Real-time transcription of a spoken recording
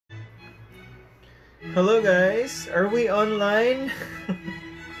Hello guys, are we online?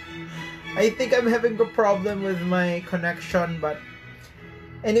 I think I'm having a problem with my connection, but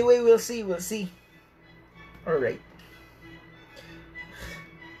anyway, we'll see. Alright.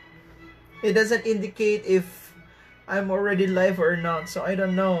 It doesn't indicate if I'm already live or not, so I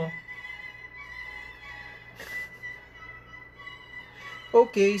don't know.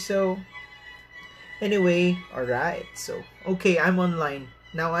 Okay, so anyway, alright. So, okay, I'm online.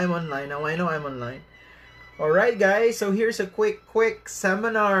 Now I'm online. Now I know I'm online. Alright guys, so here's a quick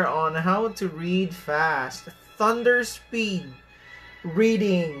seminar on how to read fast. Thunder speed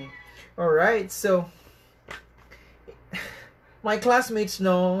reading. Alright, so my classmates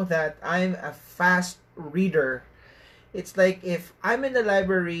know that I'm a fast reader. It's like if I'm in the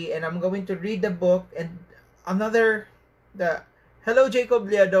library and I'm going to read the book and the hello Jacob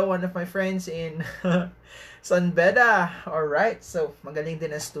Liado, one of my friends in San Beda. Alright, so magaling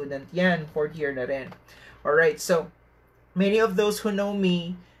din na student yan, 4th year na rin. Alright, so many of those who know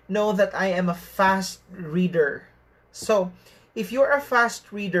me know that I am a fast reader. So if you're a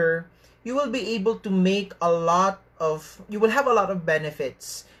fast reader, you will be able to you will have a lot of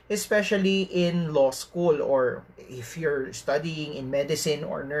benefits, especially in law school or if you're studying in medicine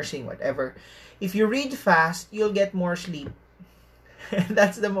or nursing, whatever. If you read fast, you'll get more sleep.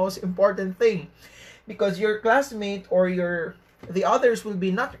 That's the most important thing, because your classmate or the others will be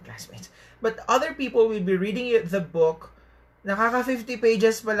not your classmates, but other people will be reading the book. Nakaka 50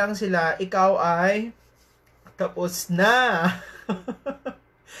 pages pa lang sila, ikaw ay tapos na.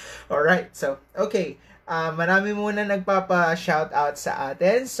 Alright, so, okay. Marami muna nagpapa-shoutout sa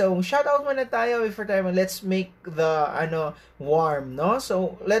atin. So, shoutout muna tayo before tayo. Let's make the, warm, no?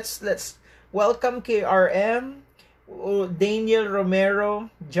 So, let's welcome KRM, Daniel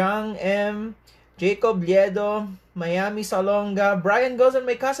Romero, Jang M, Jacob Liedo, Miami Salonga, Brian Gozon,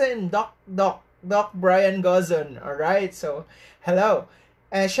 my cousin, Doc Brian Gozon. Alright, so, hello.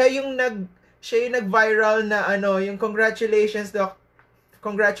 Siya yung nag-viral na, yung congratulations, Doc.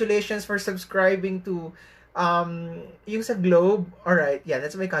 Congratulations for subscribing to yung sa Globe. Alright, yeah,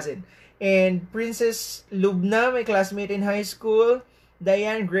 that's my cousin. And Princess Lubna, my classmate in high school.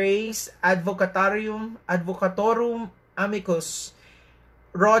 Diane Grace, Advocatorum Amicus.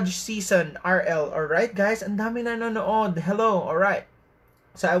 Rog Season, RL. Alright, guys, ang dami na nanonood. Hello, alright.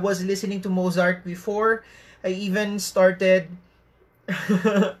 So I was listening to Mozart before. I even started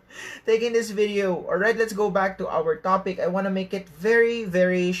taking this video. Alright, let's go back to our topic. I want to make it very,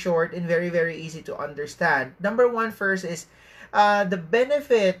 very short and very, very easy to understand. Number one first is the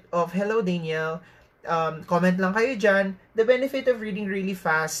benefit of, hello Daniel, comment lang kayo dyan. The benefit of reading really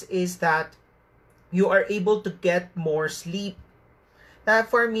fast is that you are able to get more sleep.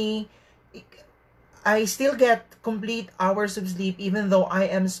 That for me, I still get complete hours of sleep even though I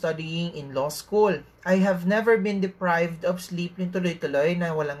am studying in law school. I have never been deprived of sleep, yung tuloy-tuloy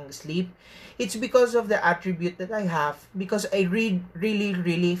na walang sleep. It's because of the attribute that I have, because I read really,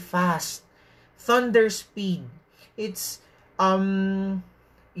 really fast. Thunder speed. It's, parang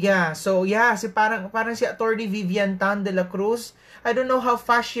si Attorney Vivian Tan de la Cruz. I don't know how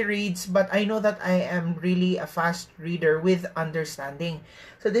fast she reads, but I know that I am really a fast reader with understanding.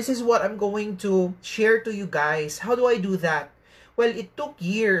 So this is what I'm going to share to you guys. How do I do that? Well, it took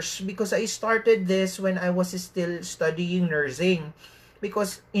years because I started this when I was still studying nursing.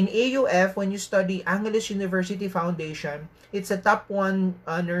 Because in AUF, when you study Angeles University Foundation, it's a top 1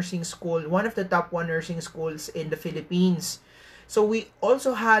 nursing school, one of the top 1 nursing schools in the Philippines. So we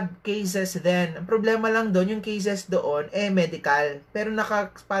also had cases then. Ang problema lang doon, yung cases doon, medical. Pero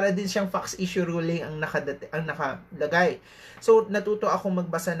para din siyang fax issue ruling ang nakalagay. So natuto ako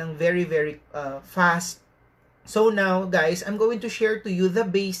magbasa ng very, very fast. So now, guys, I'm going to share to you the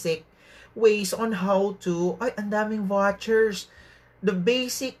basic ways on how to, ang daming watchers. The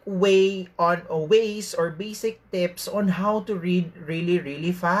basic ways or basic tips on how to read really,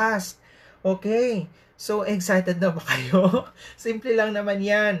 really fast. Okay. So, excited na ba kayo? Simple lang naman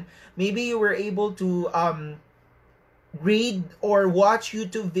yan. Maybe you were able to read or watch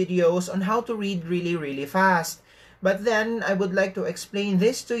YouTube videos on how to read really, really fast. But then, I would like to explain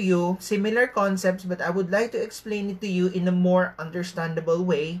this to you, similar concepts, but I would like to explain it to you in a more understandable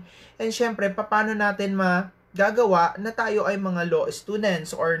way. And syempre, paano natin magagawa na tayo ay mga law students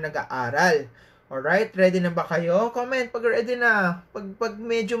or nag-aaral. Alright, ready na ba kayo? Comment pag ready na. Pag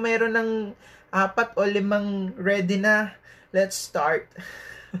medyo meron ng 4 o 5 ready na, let's start.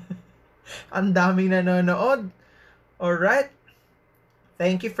 Ang daming nanonood. Alright.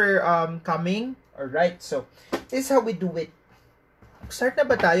 Thank you for coming. Alright, so this is how we do it. Start na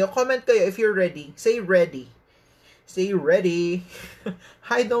ba tayo? Comment kayo if you're ready. Say ready. Say ready.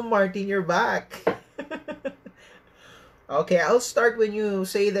 Hi, Dom Martin, you're back. Okay, I'll start when you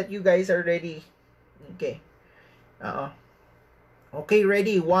say that you guys are ready. Okay. Okay,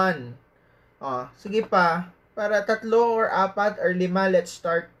 ready? 1. Sige pa. Para 3 or 4 or 5, let's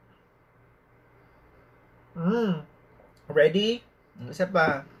start. Ready? Isa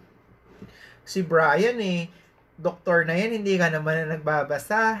pa. Si Brian doktor na yan, hindi ka naman na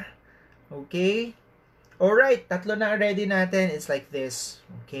nagbabasa. Okay? Alright, 3 na ready natin. It's like this.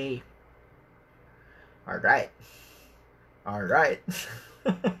 Okay. Alright.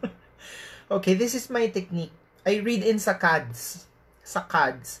 Okay, this is my technique. I read in Saccads.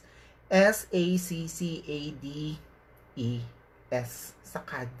 Saccads. S-A-C-C-A-D-E-S.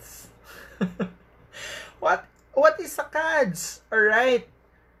 Saccads. What is Saccads? Alright.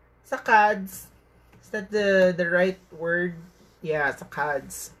 Saccads. Is that the right word? Yeah,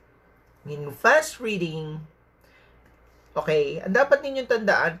 Saccads. In fast reading, okay, ang dapat ninyong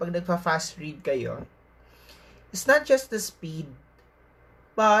tandaan pag nagpa-fast read kayo, it's not just the speed,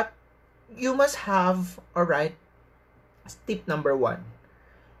 but you must have, alright, tip number 1.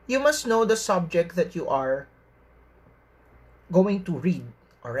 You must know the subject that you are going to read.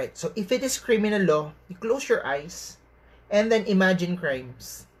 Alright, so if it is criminal law, you close your eyes and then imagine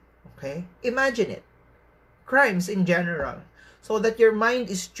crimes. Okay? Imagine it. Crimes in general. So that your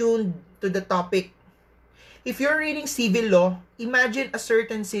mind is tuned to the topic. If you're reading civil law, imagine a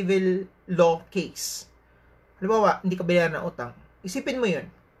certain civil law case. Halimbawa, hindi ka bayaran ng utang. Isipin mo yun.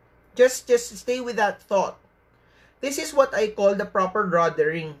 Just stay with that thought. This is what I call the proper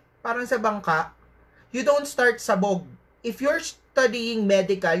drawing. Parang sa bangka, you don't start sabog. If you're studying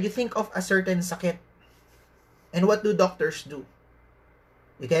medical, you think of a certain sakit. And what do doctors do?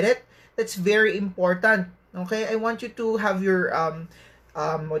 You get it? That's very important. Okay? I want you to have your,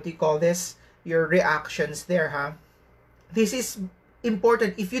 what do you call this? Your reactions there, ha? This is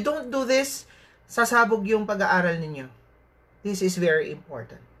important. If you don't do this, sasabog yung pag-aaral ninyo. This is very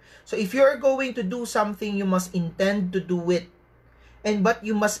important. So if you're going to do something, you must intend to do it. But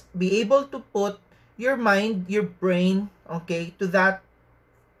you must be able to put your mind, your brain, okay, to that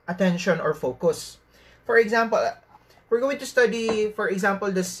attention or focus. For example, we're going to study, for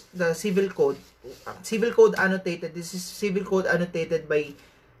example, the civil code. Civil code annotated. This is civil code annotated by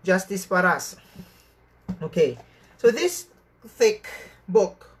Justice Paras. Okay. So this thick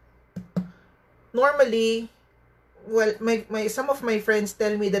book, normally, well, some of my friends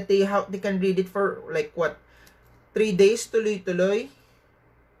tell me that they can read it for like what, 3 days tuloy-tuloy,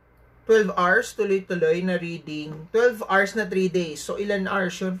 12 hours tuloy-tuloy na reading, 12 hours na 3 days. So ilan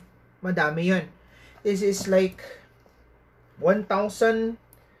hours yun? Madami yun. This is like 1,021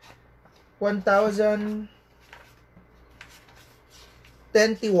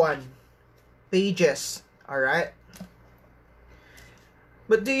 pages. Alright?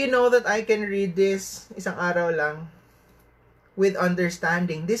 But do you know that I can read this isang araw lang with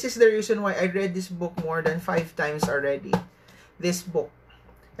understanding? This is the reason why I read this book more than 5 times already. This book.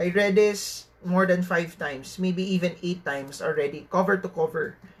 I read this more than 5 times, maybe even 8 times already, cover to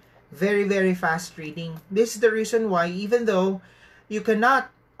cover. Very, very fast reading. This is the reason why, even though you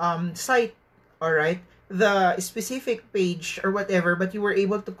cannot cite, alright, the specific page or whatever, but you were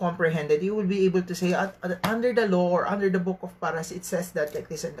able to comprehend it, you will be able to say, under the law or under the book of Paras, it says that like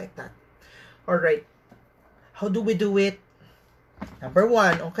this and like that. Alright. How do we do it? Number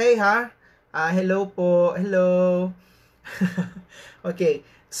 1, okay ha? Hello po. Hello. Okay.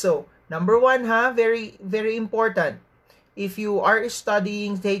 So, number 1 ha, very, very important. If you are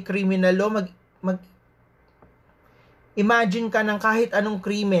studying, say, criminal law, imagine ka ng kahit anong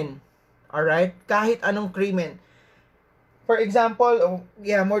krimen. Alright? Kahit anong krimen. For example,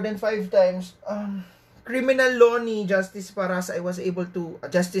 more than 5 times, criminal law ni Justice Paras, I was able to,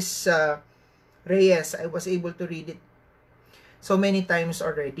 Justice Reyes, I was able to read it so many times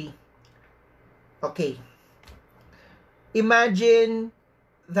already. Okay. Imagine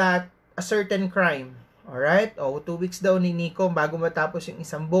that a certain crime, alright? 2 weeks daw ni Nico bago matapos yung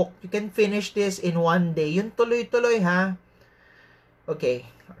isang book. You can finish this in 1 day. Yun tuloy-tuloy, ha? Okay,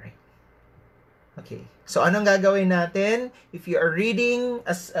 alright. Okay, so anong gagawin natin? If you are reading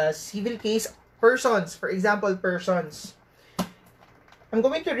a civil case, persons, for example, persons. I'm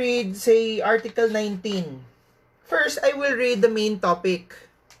going to read, say, Article 19. First, I will read the main topic.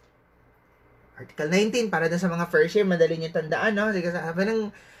 Article 19, para na sa mga first year, madali nyo tandaan, no? Sige, sabi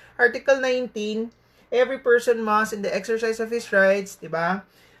ng Article 19, every person must, in the exercise of his rights, diba?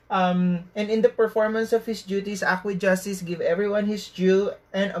 And in the performance of his duties, act with justice, give everyone his due,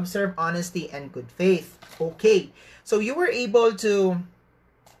 and observe honesty and good faith. Okay, so you were able to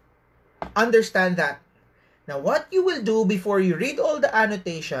understand that. Now, what you will do before you read all the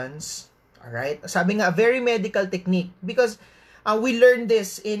annotations, Alright? Sabi nga, very medical technique. Because we learned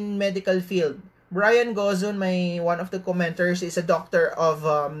this in medical field. Brian Gozon, one of the commenters, is a doctor of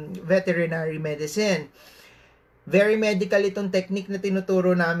veterinary medicine. Very medical itong technique na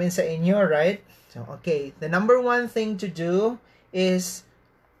tinuturo namin sa inyo, right? So, okay. The number one thing to do is,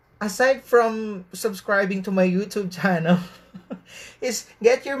 aside from subscribing to my YouTube channel, is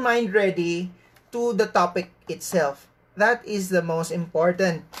get your mind ready to the topic itself. That is the most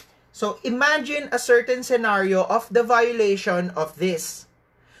important. So, imagine a certain scenario of the violation of this.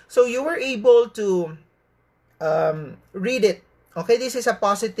 So, you were able to read it. Okay, this is a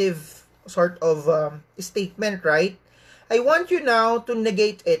positive sort of statement, right? I want you now to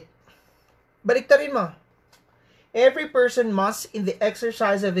negate it. Baliktarin mo. Every person must, in the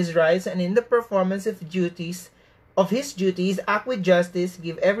exercise of his rights and in the performance of his duties, act with justice,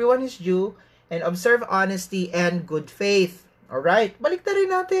 give everyone his due, and observe honesty and good faith. Alright, baliktarin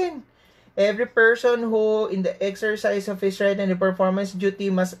natin. Every person who, in the exercise of his right and the performance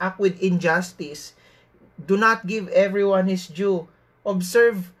duty, must act with injustice. Do not give everyone his due.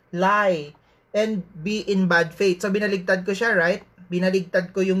 Observe, lie, and be in bad faith. So, binaligtad ko siya, right?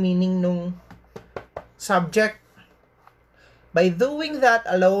 Binaligtad ko yung meaning nung subject. By doing that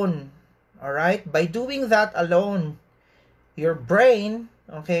alone, alright? By doing that alone, your brain,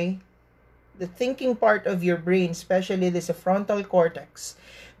 okay, the thinking part of your brain, especially this frontal cortex,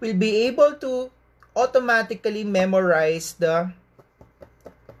 will be able to automatically memorize the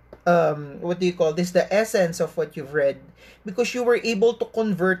the essence of what you've read, because you were able to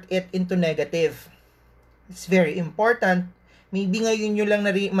convert it into negative. It's very important. Maybe ngayon nyo lang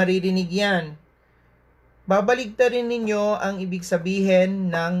maririnig yan. Babaligtarin ninyo ang ibig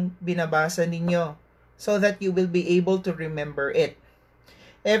sabihin ng binabasa ninyo so that you will be able to remember it.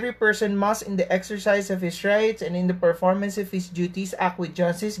 Every person must, in the exercise of his rights and in the performance of his duties, act with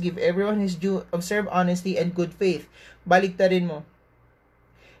justice, give everyone his due, observe honesty and good faith. Baliktarin mo.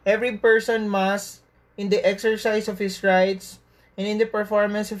 Every person must, in the exercise of his rights and in the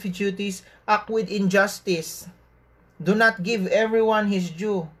performance of his duties, act with injustice. Do not give everyone his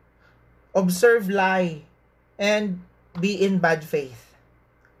due. Observe lie and be in bad faith.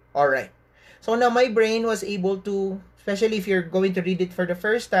 Alright. So now my brain was able to, especially if you're going to read it for the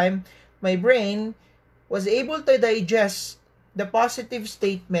first time, my brain was able to digest the positive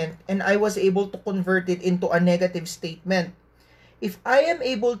statement and I was able to convert it into a negative statement. If I am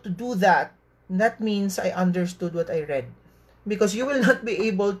able to do that, that means I understood what I read. Because you will not be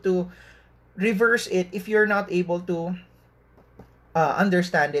able to reverse it if you're not able to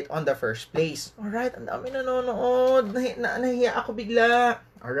understand it on the first place. Alright, ang dami nanonood. Nahiya ako bigla.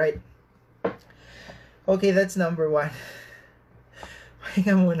 Alright. Okay, that's number one.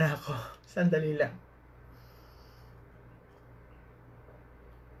 Pahinga muna ako. Sandali lang.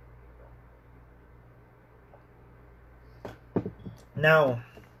 Now,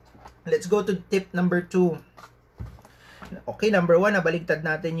 let's go to tip number 2. Okay, number 1, nabaligtad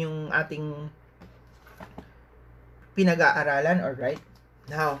natin yung ating pinag-aaralan. Alright.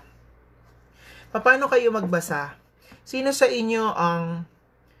 Now, paano kayo magbasa? Sino sa inyo ang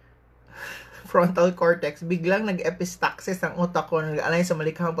frontal cortex? Biglang nag-epistaxis ang utak ko, nag-alay sa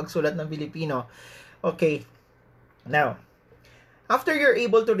malikhang pagsulat ng Pilipino. Okay. Now, after you're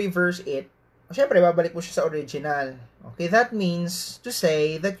able to reverse it, syempre, babalik mo siya sa original. Okay, that means to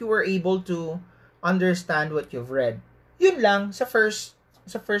say that you were able to understand what you've read. Yun lang, sa first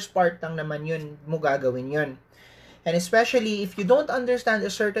part lang naman yun, mo gagawin yun. And especially, if you don't understand a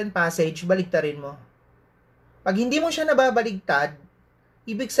certain passage, baligtarin mo. Pag hindi mo siya nababaligtad,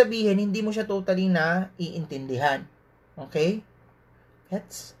 ibig sabihin, hindi mo siya totally na iintindihan. Okay?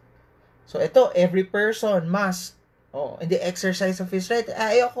 Gets? So, ito, every person must, in the exercise of his right,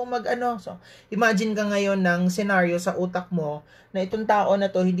 ayoko So, imagine ka ngayon ng scenario sa utak mo na itong tao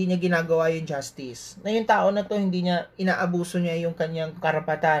na to, hindi niya ginagawa yung justice. Na yung tao na to, hindi niya inaabuso niya yung kanyang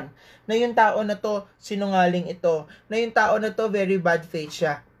karapatan. Na yung tao na to, sinungaling ito. Na yung tao na to, very bad faith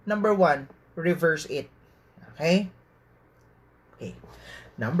siya. Number 1, reverse it. Okay? Okay.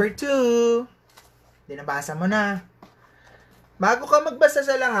 Number 2, dinabasa mo na. Bago ka magbasa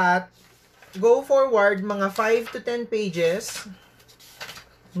sa lahat, go forward mga 5 to 10 pages.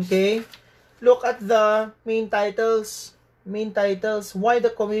 Okay? Look at the main titles. Why the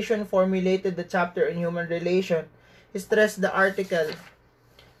Commission formulated the chapter on human relation. Stress the article.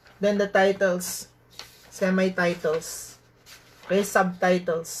 Then the titles. Semi-titles. Okay?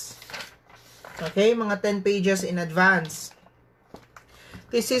 Subtitles. Okay? Mga 10 pages in advance.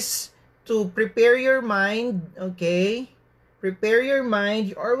 This is to prepare your mind, okay? Prepare your mind.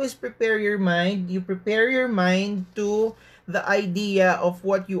 You always prepare your mind. You prepare your mind to the idea of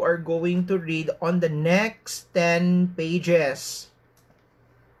what you are going to read on the next 10 pages.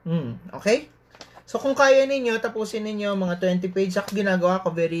 Okay? So, kung kaya ninyo, tapusin ninyo mga 20 pages. Ako ginagawa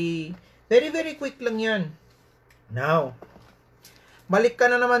ko, very, very, very quick lang yan. Now, balik ka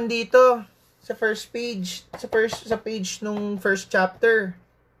na naman dito sa first page, sa page nung first chapter.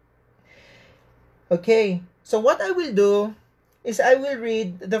 Okay. So, what I will do is I will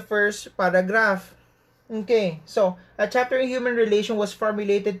read the first paragraph. Okay, so a chapter in human relation was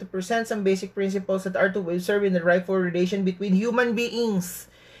formulated to present some basic principles that are to observe in the rightful relation between human beings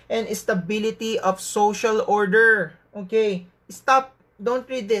and stability of social order. Okay, stop. Don't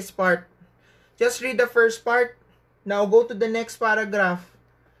read this part. Just read the first part. Now go to the next paragraph.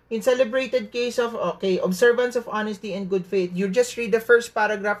 In celebrated case of, observance of honesty and good faith, you just read the first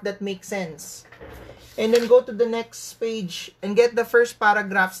paragraph that makes sense. And then go to the next page and get the first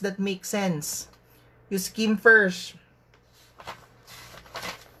paragraphs that make sense. You skim first.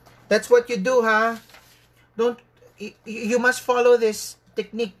 That's what you do, ha? You must follow this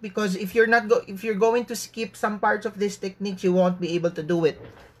technique, because if you're going to skip some parts of this technique, you won't be able to do it.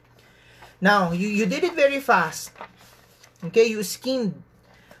 Now, you did it very fast. Okay, you skimmed.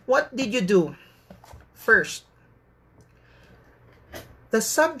 What did you do? First, the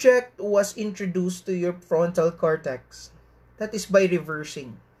subject was introduced to your frontal cortex. That is by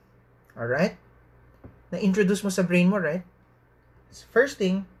reversing. Alright? Na-introduce mo sa brain mo, right? First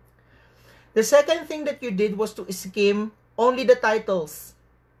thing. The second thing that you did was to skim only the titles.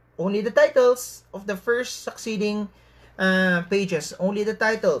 Only the titles of the first succeeding pages. Only the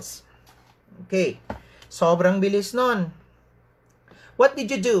titles. Okay. Sobrang bilis nun. What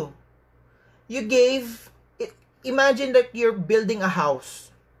did you do? You imagine that you're building a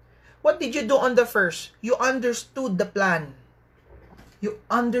house. What did you do on the first? You understood the plan. You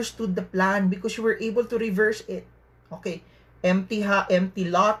understood the plan because you were able to reverse it. Okay, empty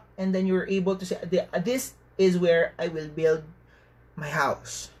lot, and then you were able to say, this is where I will build my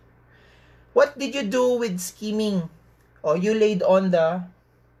house. What did you do with scheming? Oh, you laid on the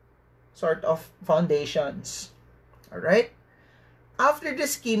sort of foundations. Alright? After the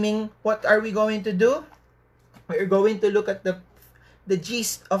scheming, what are we going to do? We're going to look at the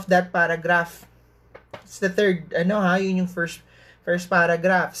gist of that paragraph. It's the third, yun yung first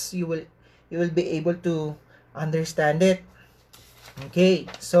paragraphs. You will be able to understand it. Okay,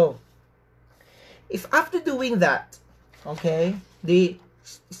 so if after doing that, okay, the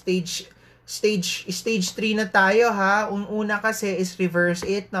stage 3 na tayo, ha. Una kasi is reverse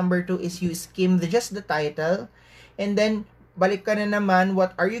it. Number 2 is you skim just the title, and then balik ka na naman.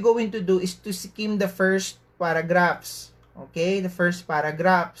 What are you going to do is to skim the first paragraphs. Okay, the first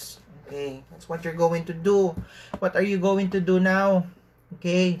paragraphs. Okay, that's what you're going to do. What are you going to do now?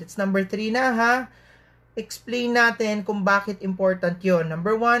 Okay, that's number 3 na, ha. Explain natin kung bakit important yon.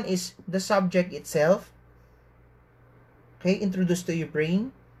 Number 1 is the subject itself. Okay, introduce to your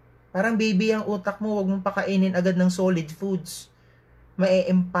brain. Parang baby ang utak mo, wag mong pakainin agad ng solid foods.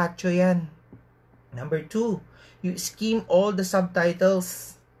 Mae-empacho yan. Number 2, you skim all the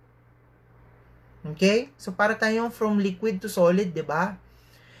subtitles. Okay? So, para tayong from liquid to solid, di ba?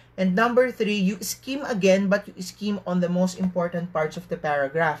 And number 3, you skim again, but you skim on the most important parts of the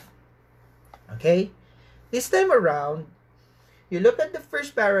paragraph. Okay? This time around, you look at the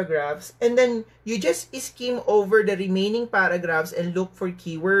first paragraphs, and then you just skim over the remaining paragraphs and look for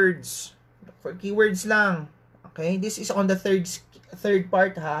keywords. Look for keywords lang. Okay? This is on the third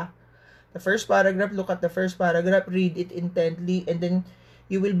part, ha? The first paragraph, look at the first paragraph, read it intently, and then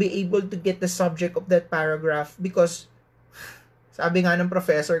you will be able to get the subject of that paragraph, because sabi nga ng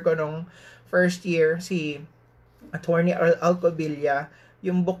professor ko nung first year, si Attorney Alcobilla,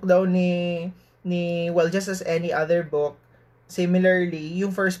 yung book daw ni well, just as any other book, similarly,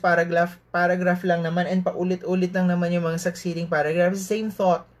 yung first paragraph lang naman, and paulit-ulit lang naman yung mga succeeding paragraphs, same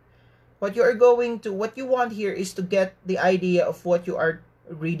thought. What you want here is to get the idea of what you are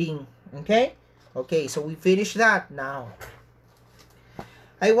reading. Okay? Okay, so we finished that. Now,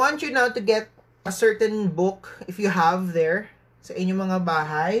 I want you now to get a certain book, if you have there, sa inyong mga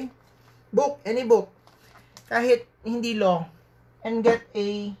bahay. Book, any book. Kahit hindi long. And get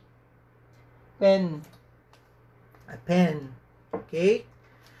a pen. A pen. Okay?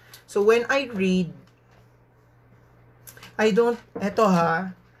 So, when I read, I don't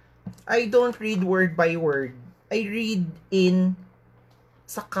read word by word. I read in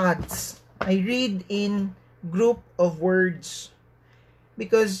sakads. I read in group of words.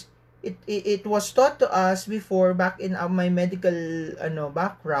 Because it was taught to us before, back in my medical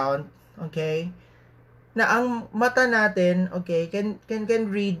background, okay, na ang mata natin, okay, can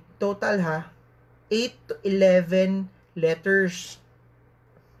read total, ha, 8 to 11 letters.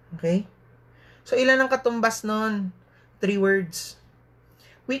 Okay? So, ilan ang katumbas nun? 3 words.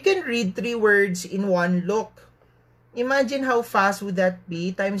 We can read 3 words in one look. Imagine how fast would that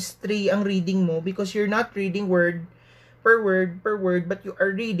be? Times 3 ang reading mo because you're not reading word per word, but you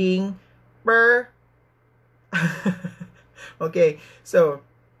are reading per... Okay, so,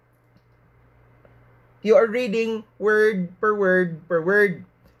 you are reading word per word.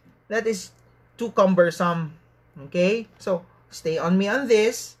 That is too cumbersome. Okay? So, stay on me on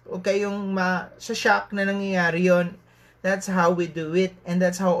this. Okay, yung sa-shock na nangyayari yon. That's how we do it. And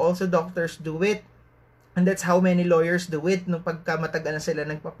that's how also doctors do it. And that's how many lawyers do it nung pagka matagal na sila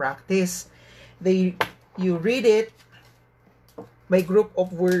nagpa-practice. You read it by group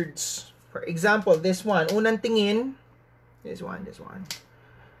of words. For example, this one. Unang tingin. This one.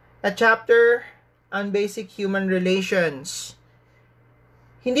 A chapter on basic human relations.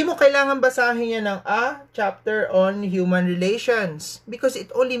 Hindi mo kailangan basahin yan ng chapter on human relations because it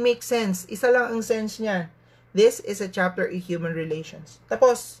only makes sense. Isa lang ang sense niya. This is a chapter in human relations.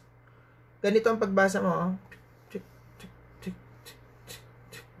 Tapos, ganito ang pagbasa mo.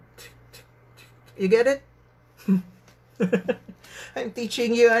 You get it? I'm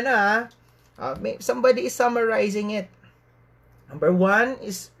teaching you, somebody is summarizing it. Number 1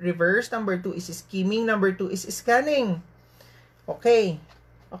 is reverse. Number 2 is skimming. Number 2 is scanning. Okay,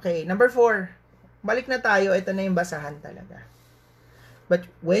 number 4. Balik na tayo. Ito na yung basahan talaga. But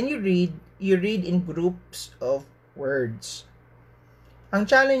when you read in groups of words. Ang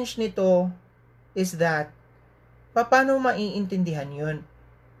challenge nito is that, paano maiintindihan yun?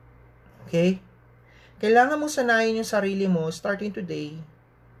 Okay? Kailangan mo sanayin yung sarili mo, starting today,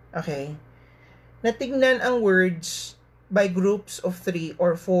 okay, na tignan ang words by groups of 3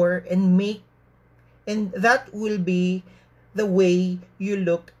 or 4 and that will be the way you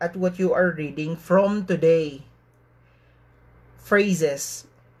look at what you are reading from today. Phrases.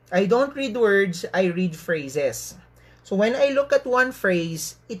 I don't read words, I read phrases. So when I look at one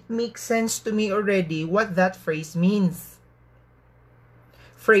phrase, it makes sense to me already what that phrase means.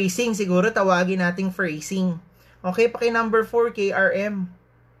 Phrasing, siguro tawagin nating phrasing. Okay, number 4, KRM.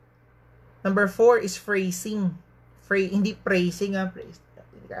 Number 4 is phrasing. Hindi praising,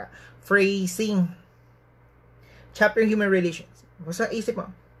 phrasing. Chapter Human Relations. Basta isip mo.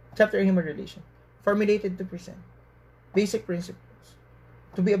 Chapter Human Relations. Formulated to present. Basic principles.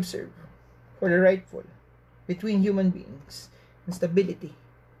 To be observed. For the rightful. Between human beings. And stability.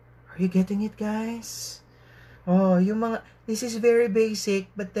 Are you getting it, guys? Oh, this is very basic,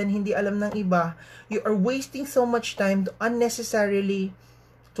 but then hindi alam ng iba. You are wasting so much time to unnecessary,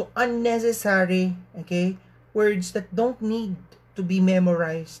 okay, words that don't need to be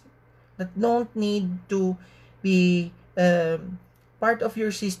memorized, that don't need to be part of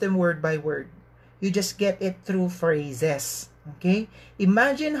your system word by word. You just get it through phrases, okay?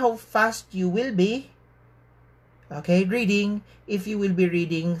 Imagine how fast you will be, okay, reading if you will be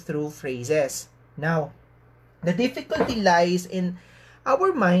reading through phrases. Now, the difficulty lies in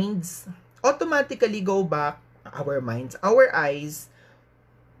our minds automatically go back, our eyes,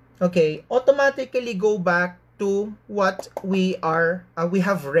 okay, automatically go back to what we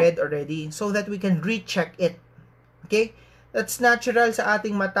have read already so that we can recheck it. Okay? That's natural sa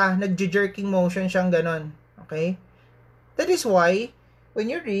ating mata. Nagjo-jerking motion siyang ganon. Okay? That is why,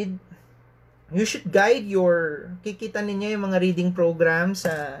 when you read, you should guide kikita ninyo yung mga reading programs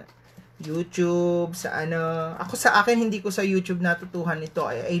sa YouTube, Ako sa akin, hindi ko sa YouTube natutuhan ito.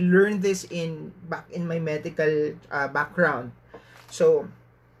 I learned this back in my medical background. So,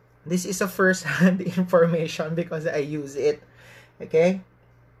 this is a first-hand information because I use it. Okay?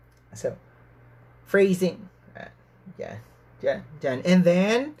 So, phrasing. Yan. And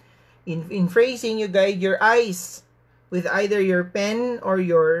then, in phrasing, you guide your eyes with either your pen or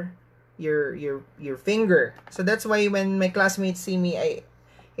your finger. So, that's why when my classmates see me,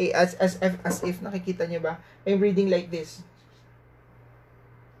 as if nakikita niyo ba, I'm reading like this.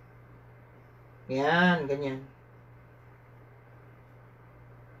 Yan, ganyan.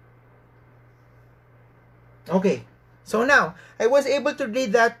 Okay. So now, I was able to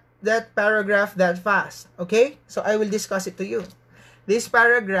read that paragraph that fast. Okay? So I will discuss it to you. This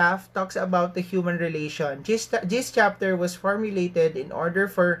paragraph talks about the human relation. This chapter was formulated in order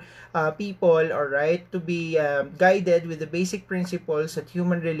for people, alright, to be guided with the basic principles of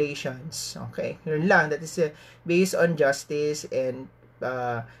human relations. Okay? Yun lang. That is based on justice and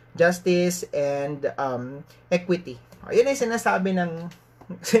equity. Yun ay sinasabi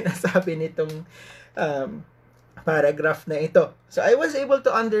nitong paragraph na ito. So I was able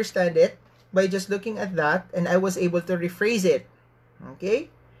to understand it by just looking at that, and I was able to rephrase it. Okay?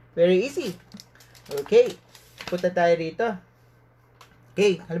 Very easy. Okay. punta tayo rito.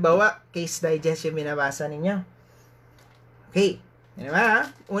 Okay, halimbawa, case digest yung binabasa ninyo. Okay, yan naman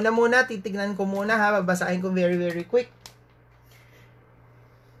ha. Una muna, titignan ko muna ha. Babasahin ko very, very quick.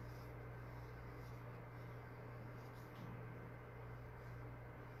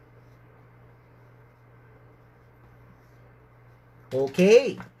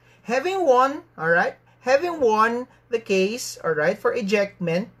 Okay. Having won, alright, having won the case, alright, for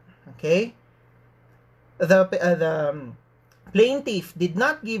ejectment, okay, the plaintiff did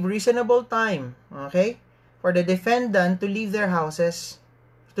not give reasonable time, okay, for the defendant to leave their houses,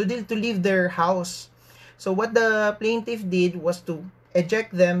 to leave their house. So what the plaintiff did was to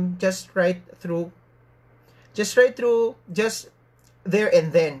eject them just right there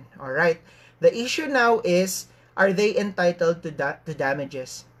and then, alright. The issue now is, are they entitled to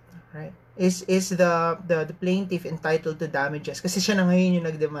damages? Right? Is the plaintiff entitled to damages? Kasi siya na ngayon yung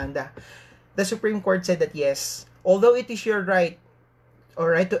nagdemanda. The Supreme Court said that yes, although it is your right,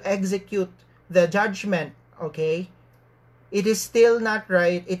 alright, to execute the judgment, okay, it is still not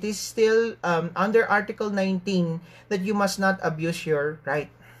right. It is still under Article 19 that you must not abuse your right.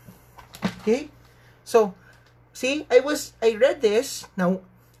 Okay? So, see, I read this. Now,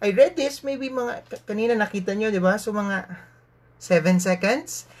 I read this maybe kanina nakita nyo, di ba? So, mga 7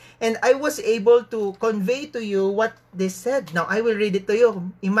 seconds. And I was able to convey to you what this said. Now, I will read it to you.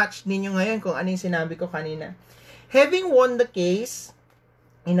 I-match ninyo ngayon kung ano yung sinabi ko kanina. Having won the case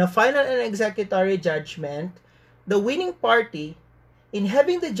in a final and executory judgment, the winning party, in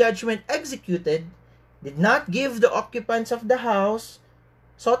having the judgment executed, did not give the occupants of the house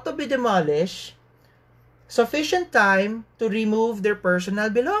sought to be demolished sufficient time to remove their personal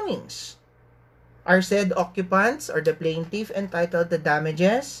belongings. Are said occupants or the plaintiff entitled to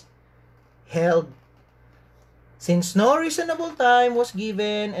damages? Held. Since no reasonable time was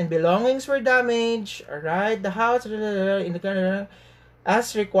given and belongings were damaged, alright, the house,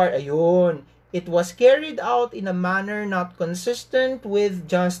 as required, ayun, it was carried out in a manner not consistent with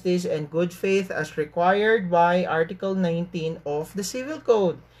justice and good faith as required by Article 19 of the Civil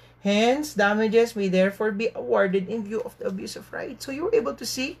Code. Hence, damages may therefore be awarded in view of the abuse of rights. So you were able to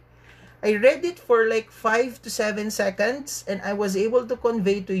see? I read it for like 5 to 7 seconds and I was able to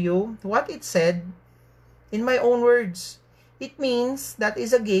convey to you what it said in my own words. It means that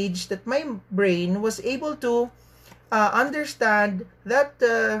is a gauge that my brain was able to understand that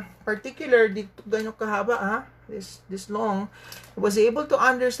particular, ganyan kahaba, this long, I was able to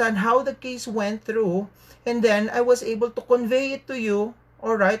understand how the case went through, and then I was able to convey it to you,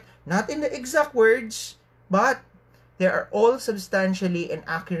 alright, not in the exact words, but they are all substantially and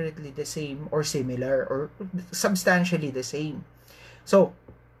accurately the same or similar or substantially the same. So,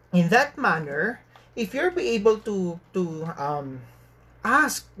 in that manner, if you're be able to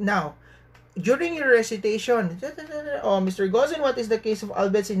ask now, during your recitation, oh, Mr. Gozin, what is the case of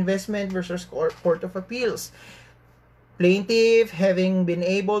Albets Investment versus Court of Appeals? Plaintiff, having been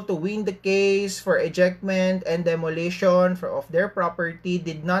able to win the case for ejectment and demolition of their property,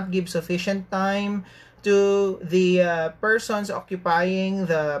 did not give sufficient time to the persons occupying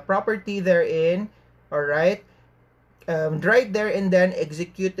the property therein, alright, right there and then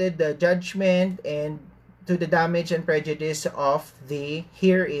executed the judgment and to the damage and prejudice of the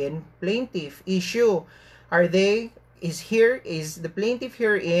herein plaintiff. Issue, is the plaintiff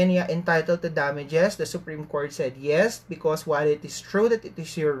herein entitled to damages? The Supreme Court said yes, because while it is true that it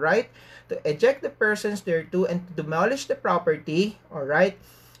is your right to eject the persons thereto and to demolish the property, alright,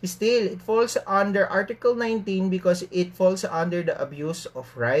 still, it falls under Article 19 because it falls under the abuse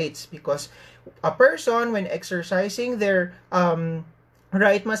of rights. Because a person, when exercising their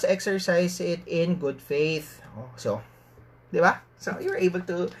right, must exercise it in good faith. Oh, so, di ba? So, you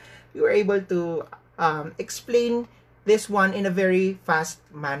were able to explain this one in a very fast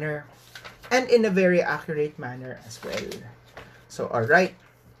manner and in a very accurate manner as well. So, alright.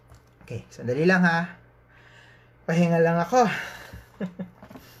 Okay, sandali lang ha. Pahinga lang ako.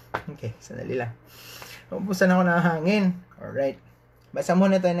 Okay, sandali lang. Ubusan ako ng hangin. Alright. Basa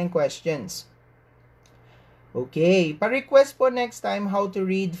muna tayo ng questions. Okay. Pa-request po next time how to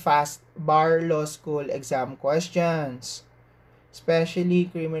read fast bar law school exam questions.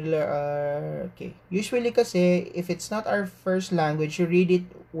 Especially criminal. Okay. Usually kasi, if it's not our first language, you read it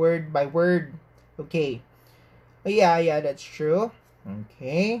word by word. Okay. Oh, yeah, that's true.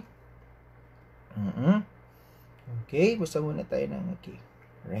 Okay. Okay. Basta muna tayo ng okay.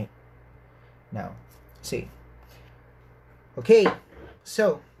 Right. Now, see. Okay.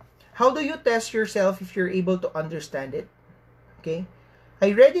 So, how do you test yourself if you're able to understand it? Okay.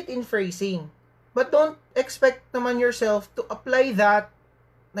 I read it in phrasing. But don't expect naman yourself to apply that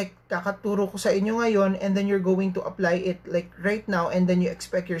like kakaturo ko sa inyo ngayon and then you're going to apply it like right now and then you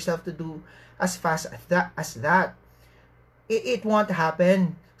expect yourself to do as fast as that. It won't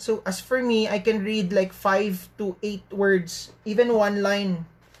happen. So as for me, I can read like 5 to 8 words, even one line.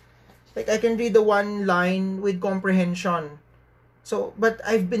 Like I can read the one line with comprehension. So, but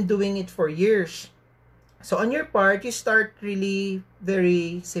I've been doing it for years. So on your part, you start really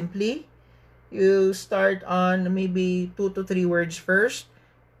very simply. You start on maybe 2 to 3 words first.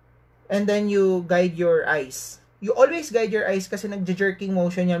 And then you guide your eyes. You always guide your eyes kasi nagja-jerking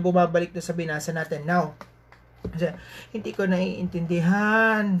motion yan. Bumabalik to sa binasa natin. Now, kasi, hindi ko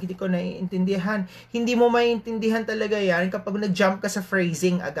naiintindihan. Hindi mo maiintindihan talaga yan kapag nag-jump ka sa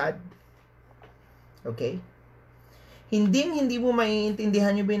phrasing agad. Okay? Hindi mo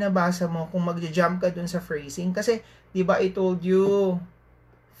maiintindihan yung binabasa mo kung magja-jump ka dun sa phrasing. Kasi, di ba I told you,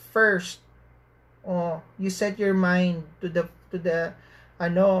 first, you set your mind to the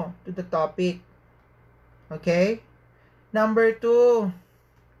topic. Okay? Number 2.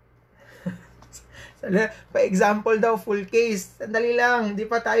 Pa-example daw, full case. Sandali lang,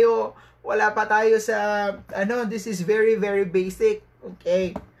 wala pa tayo sa, this is very, very basic.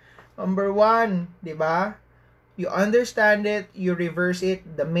 Okay? Number 1, di ba? You understand it, you reverse it,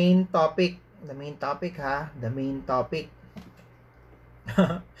 the main topic. The main topic.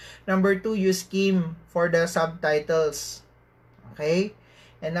 Number 2, you skim for the subtitles. Okay?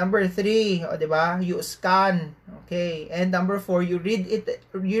 And number 3, di ba? You scan. Okay? And number 4, you read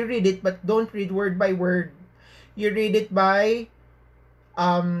it but don't read word by word. You read it by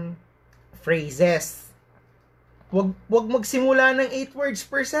phrases. Wag magsimula ng 8 words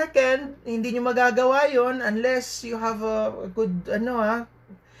per second. Hindi nyo magagawa yon unless you have a good,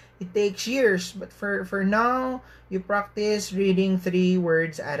 it takes years. But for now, you practice reading 3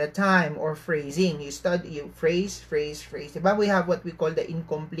 words at a time or phrasing. You phrase. Diba? We have what we call the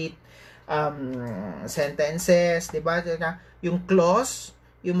incomplete sentences. Diba? Yung clause,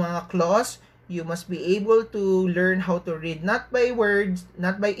 yung mga clause, you must be able to learn how to read not by words,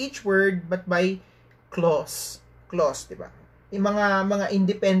 not by each word, but by clause, diba? Yung mga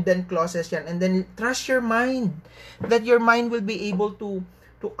independent clauses yan. And then trust your mind that your mind will be able to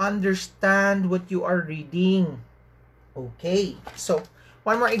understand what you are reading. Okay. So,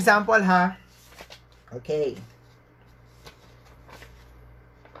 one more example ha. Okay.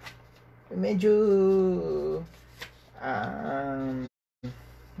 Medyo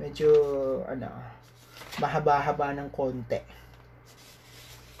mahaba-haba ng konti.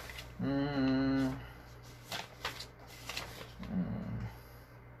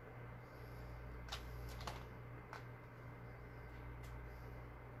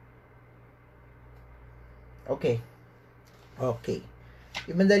 Okay.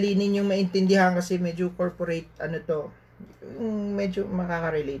 Yung madali ninyong maintindihan kasi medyo corporate, medyo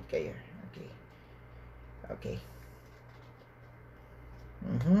makaka-relate kayo. Okay.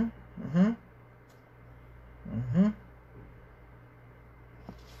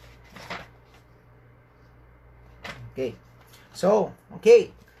 Okay. So,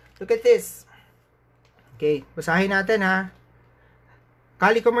 look at this. Okay, basahin natin ha.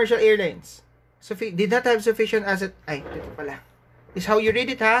 Cali Commercial Airlines did not have sufficient asset. Ito pala. This is how you read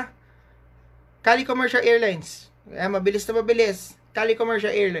it ha. Cali Commercial Airlines. Mabilis. Cali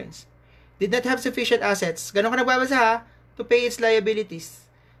Commercial Airlines did not have sufficient assets. Ganon ka nagbabasa ha? To pay its liabilities.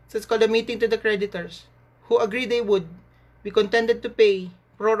 So it's called a meeting to the creditors who agreed they would be contented to pay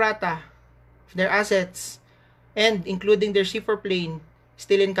pro rata their assets and including their C4 plane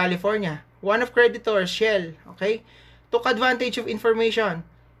still in California. One of creditors, Shell, took advantage of information,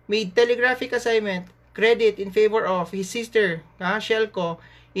 made telegraphic assignment, credit in favor of his sister, Shellco,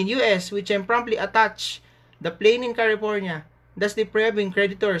 in US, which then promptly attached the plane in California, thus depriving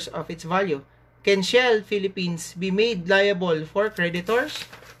creditors of its value. Can Shell Philippines be made liable for creditors?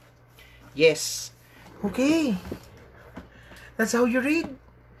 Yes. Okay. That's how you read.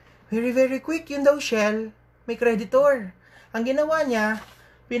 Very, very quick. Yun daw, Shell. May creditor. Ang ginawa niya,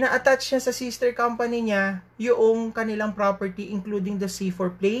 pina-attach niya sa sister company niya yung kanilang property including the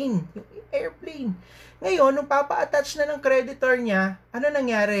C4 plane, yung airplane. Ngayon, nung papa-attach na ng creditor niya, ano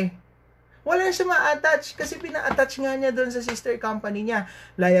nangyari? Wala siya ma-attach kasi pina-attach nga niya doon sa sister company niya.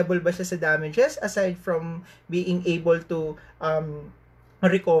 Liable ba siya sa damages aside from being able to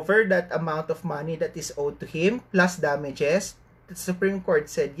recover that amount of money that is owed to him plus damages? The Supreme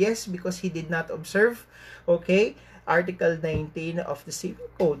Court said yes because he did not observe, Article 19 of the Civil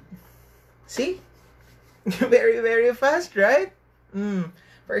Code. See? Very, very fast, right?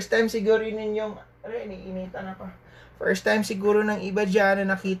 First time siguro ninyong, iniinitan ako. First time siguro ng iba dyan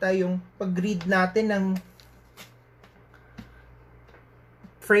na nakita yung pag-read natin ng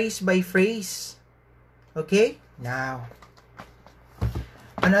phrase by phrase. Okay? Now,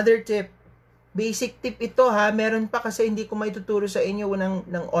 another tip. Basic tip ito ha. Meron pa kasi hindi ko maituturo sa inyo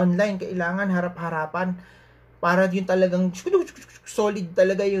ng online. Kailangan harap-harapan. Para yung talagang solid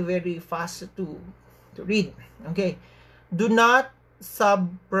talaga, yung very fast to read. Okay? Do not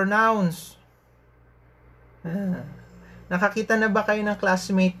subpronounce. Nakakita na ba kayo ng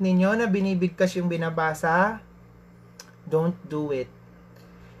classmate ninyo na binibigkas yung binabasa? Don't do it.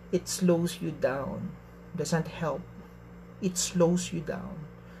 It slows you down. Doesn't help. It slows you down.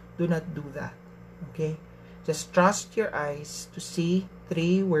 Do not do that. Okay? Just trust your eyes to see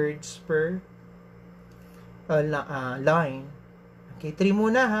 3 words per line. Okay? 3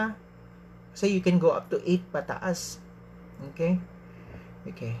 muna ha. Kasi you can go up to 8 pataas. Okay?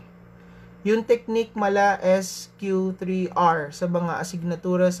 Okay. Yung technique mala SQ3R sa mga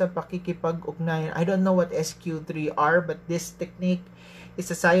asignatura sa pakikipag-ugnayan. I don't know what SQ3R, but this technique is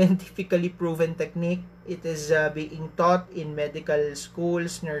a scientifically proven technique. It is being taught in medical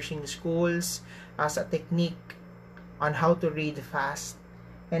schools, nursing schools, as a technique on how to read fast.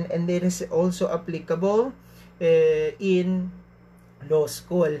 And it is also applicable in law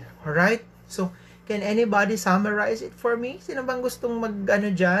school. Alright? So, can anybody summarize it for me? Sino bang gustong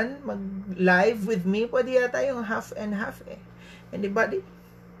mag-live with me? Pwede yata yung half and half eh. Anybody?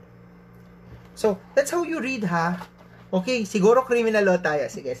 So, that's how you read ha. Okay, siguro criminal law tayo.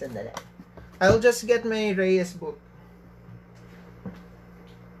 Sige, sandali. I'll just get my Reyes book.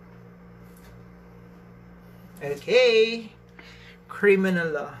 Okay.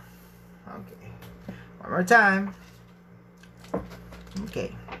 Criminal law. Okay. One more time.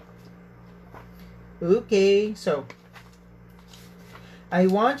 Okay. Okay, so I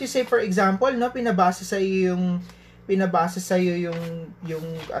want you say for example, no, pinabasa sa iyo yung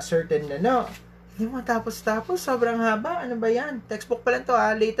a certain no. Hindi mo tapos sobrang haba. Ano ba 'yan? Textbook pa lang to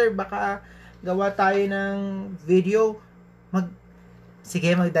ha. Later baka gawa tayo ng video.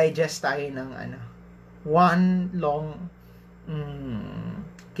 Sige, mag-digest tayo ng one long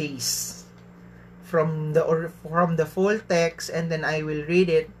case from the full text, and then I will read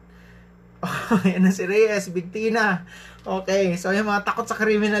it. Yan na si Reyes, Big Tina. Okay, so yung mga takot sa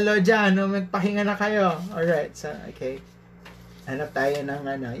criminal law dyan, no, magpahinga na kayo. Alright, so, okay. Hanap tayo ng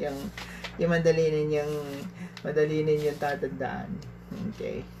yung madali ninyong tatandaan.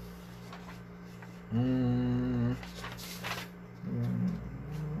 Okay.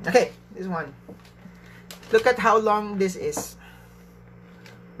 Okay, this one. Look at how long this is.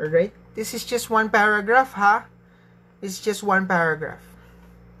 Alright, this is just one paragraph, ha? It's just one paragraph.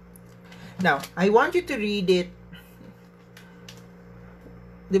 Now, I want you to read it.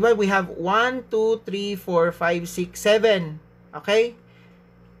 Diba? We have 1, 2, 3, 4, 5, 6, 7. Okay?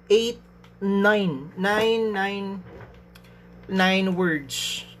 8, 9. 9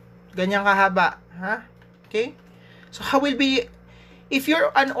 words. Ganyan kahaba. Ha? Okay? So, how will be... If you're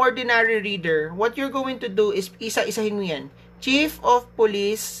an ordinary reader, what you're going to do is isa-isahin mo yan. Chief of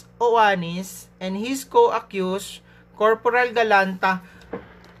Police Owanis and his co-accused, Corporal Galanta.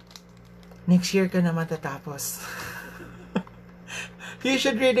 Next year ka na matatapos. You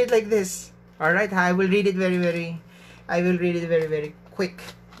should read it like this. Alright, I will read it very, very quick.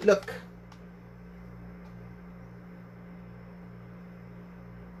 Look.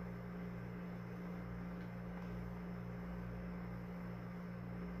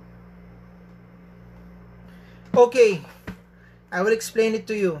 Okay. I will explain it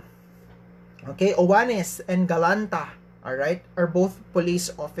to you. Okay, Owanes and Galanta, alright, are both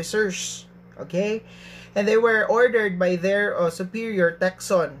police officers. Okay? And they were ordered by their superior,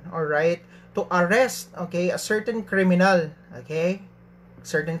 Texon, alright, to arrest, okay, a certain criminal. Okay?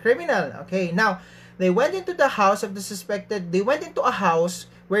 Certain criminal. Okay? Now, they went into the house of the suspected, they went into a house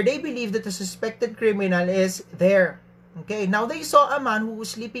where they believed that the suspected criminal is there. Okay? Now, they saw a man who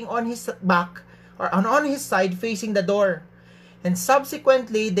was sleeping on his back, or on his side facing the door. And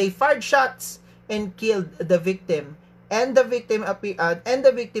subsequently, they fired shots and killed the victim. And the victim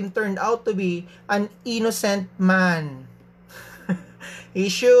turned out to be an innocent man.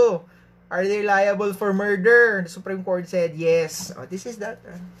 Issue. Are they liable for murder? The Supreme Court said yes. Oh, this is that.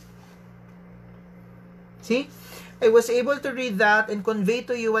 See? I was able to read that and convey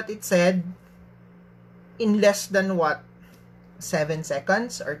to you what it said in less than what? 7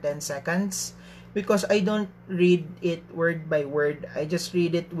 seconds or 10 seconds? Because I don't read it word by word. I just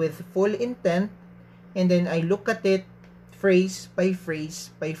read it with full intent, and then I look at it phrase by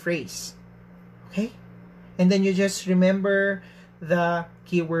phrase by phrase. Okay? And then you just remember the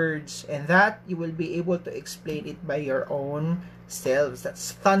keywords, and that you will be able to explain it by your own selves.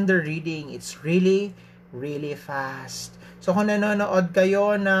 That's thunder reading. It's really, really fast. So, kung nanonood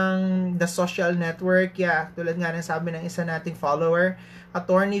kayo ng The Social Network, tulad nga ng sabi ng isa nating follower,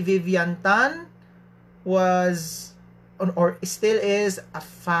 Attorney Vivian Tan was, or still is, a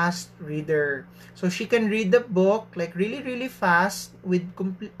fast reader. So, she can read the book, like, really, really fast, with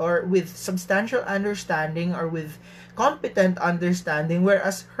with substantial understanding, or with competent understanding,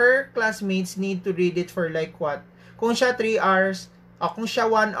 whereas her classmates need to read it for, like, what? Kung siya 3 hours, kung siya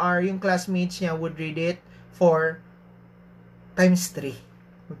 1 hour, yung classmates niya would read it for times 3.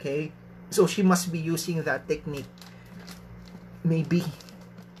 Okay? So, she must be using that technique. Maybe.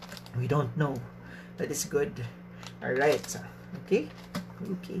 We don't know. That is good. Alright. Okay?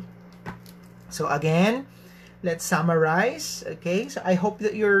 Okay. So, again, let's summarize. Okay? So, I hope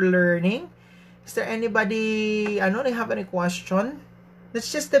that you're learning. Is there anybody, they have any question? That's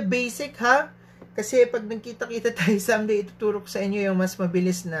just the basic, ha? Kasi pag nagkita-kita tayo someday, ituturo ko sa inyo yung mas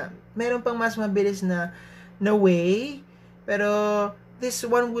mabilis na, meron pang mas mabilis na way, pero this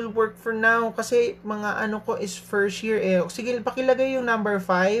one will work for now kasi mga ko is first year Sige, pakilagay yung number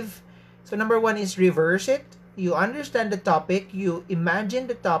 5. So number 1 is reverse it. You understand the topic, you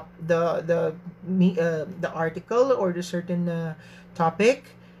imagine the article or the certain topic,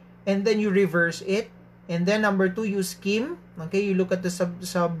 and then you reverse it. And then number 2, you skim. Okay, you look at the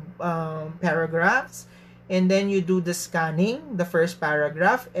sub paragraphs, and then you do the scanning, the first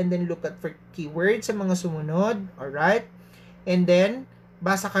paragraph, and then look at for keywords sa mga sumunod. Alright? And then,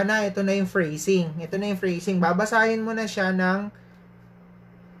 basa ka na. Ito na yung phrasing. Babasahin mo na siya ng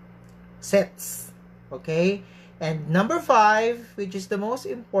sets. Okay? And number 5, which is the most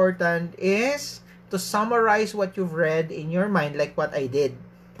important, is to summarize what you've read in your mind, like what I did.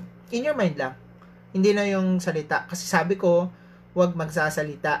 In your mind lang. Hindi na yung salita. Kasi sabi ko, huwag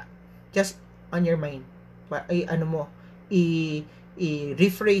magsasalita. Just on your mind.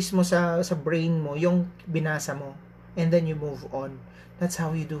 I-rephrase mo sa brain mo yung binasa mo. And then you move on. That's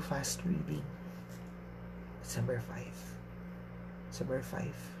how you do fast reading. That's number 5. Number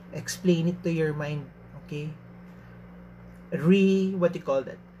 5. Explain it to your mind. Okay? What do you call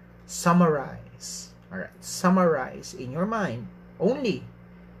that? Summarize. Alright. Summarize in your mind. Only.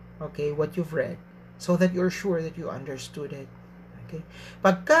 Okay? What you've read. So that you're sure that you understood it. Okay?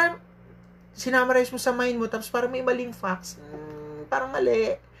 Pagka sinamarize mo sa mind mo, tapos parang may maling facts, parang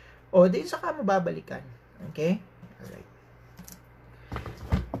mali, di saka mo babalikan. Okay? Alright.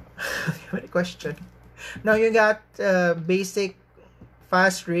 Any question? Now you got basic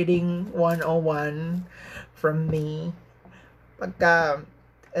fast reading 101 from me. Pagka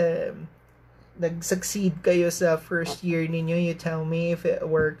nag-succeed kayo sa first year ninyo, you tell me if it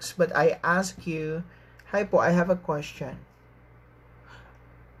works. But I ask you, hi po, I have a question.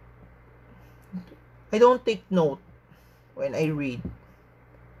 I don't take note when I read.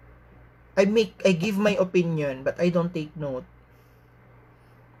 I give my opinion, but I don't take note.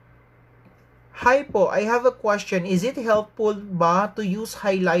 Hi po, I have a question. Is it helpful ba to use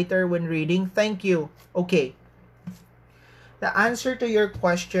highlighter when reading? Thank you. Okay. The answer to your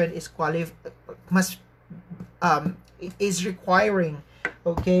question is requiring,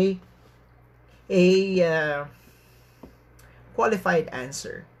 okay, a qualified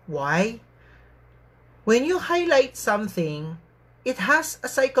answer. Why? When you highlight something, it has a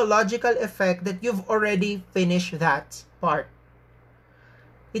psychological effect that you've already finished that part.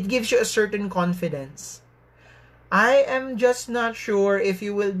 It gives you a certain confidence. I am just not sure if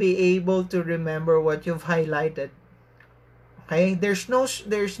you will be able to remember what you've highlighted. Okay? There's no,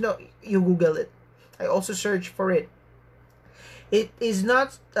 you Google it. I also search for it. It is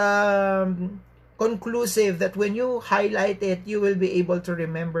not conclusive that when you highlight it, you will be able to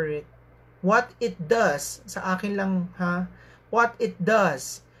remember it. What it does, sa akin lang what it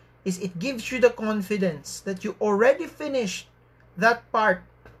does is it gives you the confidence that you already finished that part.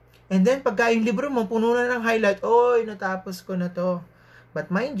 And then, pagka yung libro mo, puno na ng highlight, natapos ko na to.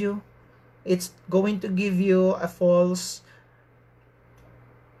 But mind you, it's going to give you a false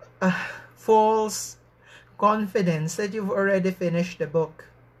confidence that you've already finished the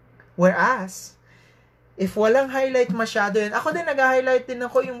book. Whereas, if walang highlight masyado yun, ako din nag-highlight din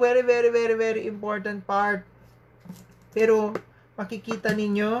ako yung very, very, very, very important part. Pero, makikita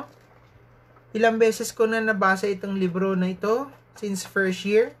ninyo, ilang beses ko na nabasa itong libro na ito since first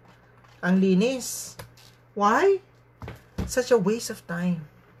year. Ang linis. Why? Such a waste of time.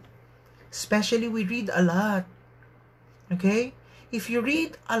 Especially we read a lot. Okay? If you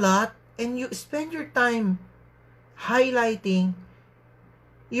read a lot and you spend your time highlighting,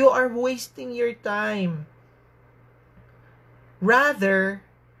 you are wasting your time. Rather,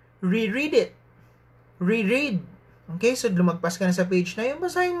 reread it. Reread. Okay? So, lumagpas ka na sa page na yun,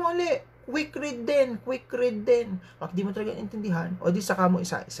 basahin mo ulit. quick read din. Pag di mo talaga intindihan, o di saka mo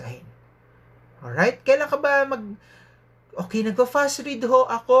isa-isahin. Alright? Kailan ka ba okay, nagpa-fast read ho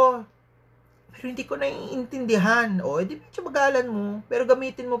ako, pero hindi ko naiintindihan. O, edi medyo magalan mo, pero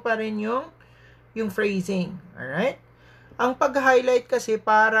gamitin mo pa rin yung phrasing. Alright? Ang pag-highlight kasi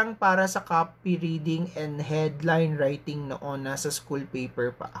parang para sa copy reading and headline writing noon, nasa school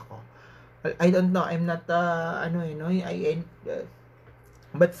paper pa ako. I don't know, I'm not,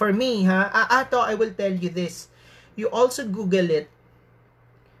 but for me, I will tell you this. You also Google it.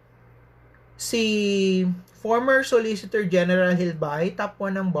 Si former Solicitor General Hilbay, top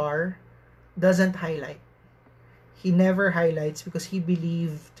 1 ng bar, doesn't highlight. He never highlights because he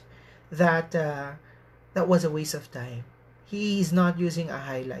believed that that was a waste of time. He is not using a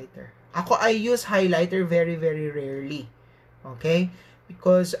highlighter. I use highlighter very, very rarely. Okay?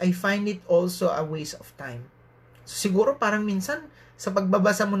 Because I find it also a waste of time. So, siguro parang minsan, sa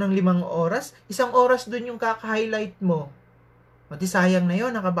pagbabasa mo ng 5 oras, 1 oras dun yung kaka-highlight mo. O di sayang na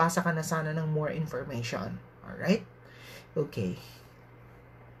yun, nakabasa ka na sana ng more information. Alright? Okay.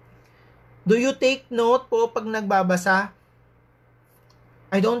 Do you take note po pag nagbabasa?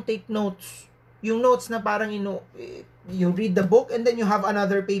 I don't take notes. Yung notes na parang you read the book and then you have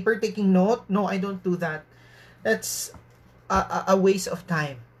another paper taking note. No, I don't do that. That's a waste of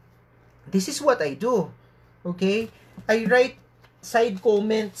time. This is what I do. Okay? I write side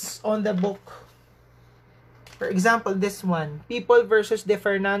comments on the book. For example, this one, People versus De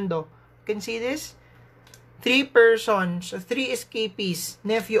Fernando. You can see this? 3 persons, 3 escapees,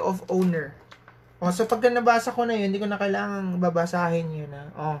 nephew of owner. So pag nabasa ko na yun, hindi ko na kailangang babasahin yun.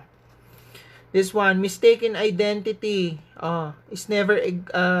 This one, mistaken identity. Is never,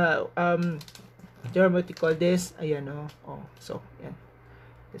 what you call this? Ayan, so, yan.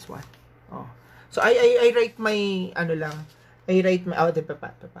 This one. So, I write my,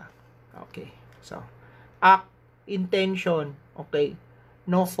 ito pa. Okay. So, act, intention. Okay.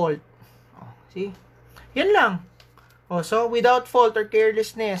 No fault. See? Yan lang. So, without fault or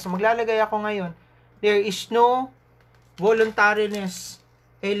carelessness, maglalagay ako ngayon, there is no voluntariness.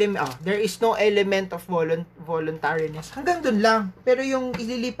 There is no element of voluntariness. Hanggang dun lang. Pero yung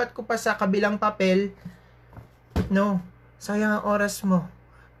ililipat ko pa sa kabilang papel, no. Sayang ang oras mo.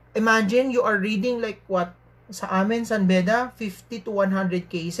 Imagine you are reading like what? Sa amin, San Beda, 50 to 100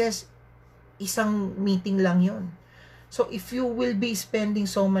 cases. Isang meeting lang yon. So, if you will be spending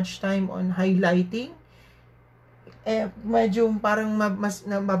so much time on highlighting, medyo parang mas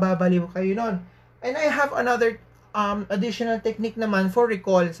mababaliw kayo nun. And I have another additional technique naman for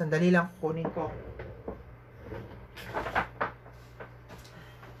recall. Sandali lang, kukunin ko.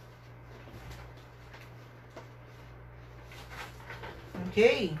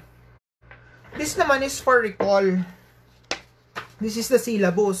 Okay. This naman is for recall. This is the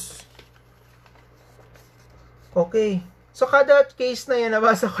syllabus. Okay. So, kada case na yan,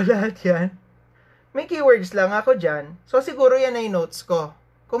 nabasa ko lahat yan. May keywords lang ako dyan. So, siguro yan ay notes ko.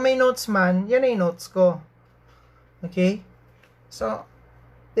 Kung may notes man, yan ay notes ko. Okay? So,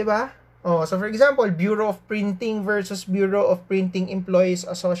 diba? So for example, Bureau of Printing versus Bureau of Printing Employees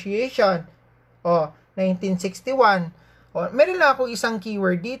Association. 1961. Meron lang ako isang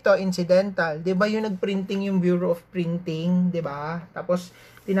keyword dito, incidental. Diba yung nagprinting yung Bureau of Printing, diba? Tapos,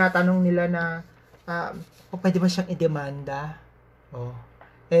 tinatanong nila na, pwede ba siyang idemanda?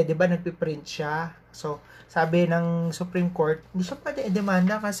 Diba nagpiprint siya? So, sabi ng Supreme Court, hindi siya pwede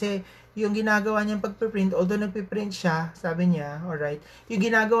idemanda kasi yung ginagawa niyang pagpiprint, although nagpiprint siya, sabi niya, alright, yung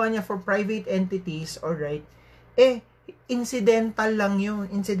ginagawa niya for private entities, alright, incidental lang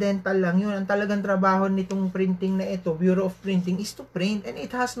yun. Ang talagang trabaho nitong printing na ito, Bureau of Printing, is to print, and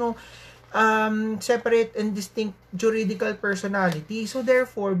it has no separate and distinct juridical personality. So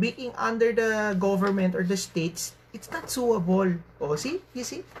therefore, being under the government or the states, it's not suable. See? You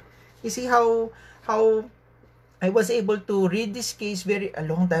see how I was able to read this case a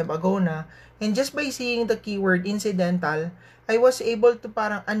long time ago na, and just by seeing the keyword incidental, I was able to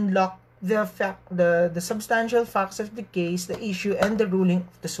parang unlock the substantial facts of the case, the issue, and the ruling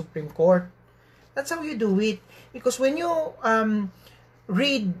of the Supreme Court. That's how you do it. Because when you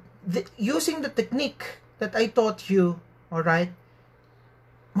read using the technique that I taught you, alright,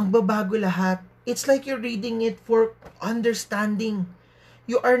 magbabago lahat. It's like you're reading it for understanding.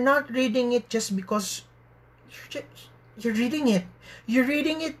 You are not reading it just because you're reading it. You're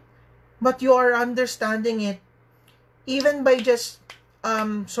reading it, but you are understanding it even by just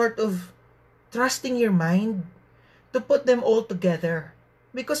sort of trusting your mind to put them all together.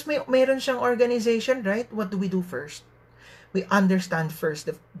 Because mayroon siyang organization, right? What do we do first? We understand first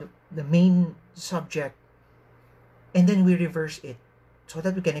the main subject, and then we reverse it so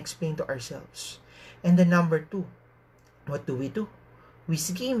that we can explain to ourselves. And then number 2, what do? We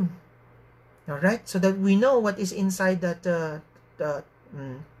skim. Alright? So that we know what is inside that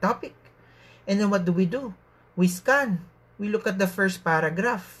topic. And then what do? We scan. We look at the first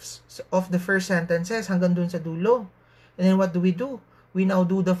paragraphs of the first sentences hanggang dun sa dulo. And then what do? We now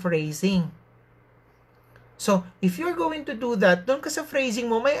do the phrasing. So, if you're going to do that, doon ka sa phrasing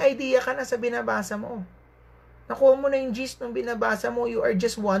mo, may idea ka na sa binabasa mo. Nakuha mo na yung gist ng binabasa mo. You are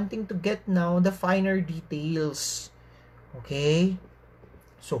just wanting to get now the finer details. Okay?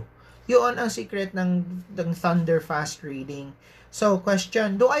 So, yun ang secret ng Thunder Fast Reading. So,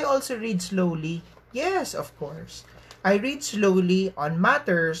 question, do I also read slowly? Yes, of course. I read slowly on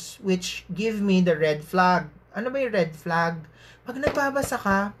matters which give me the red flag. Ano ba yung red flag? Pag nagbabasa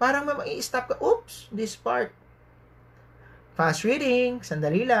ka, parang ma-stop ka, oops, this part. Fast reading,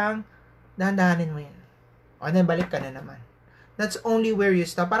 sandali lang, dahan-dahanin mo yan. O, then balik ka na naman. That's only where you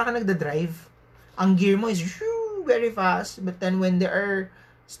stop. Parang ka nagda-drive. Ang gear mo is very fast, but then when there are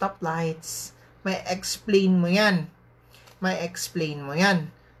stoplights, may explain mo yan.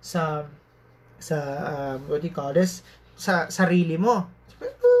 Sa what do you call this? Sa sarili mo.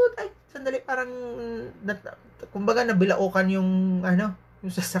 Ay, sandali, parang kumbaga nabilaukan yung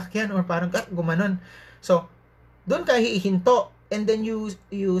sasakyan or parang gumanon. So, doon ka hihinto and then you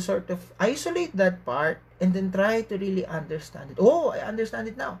sort of isolate that part and then try to really understand it. Oh, I understand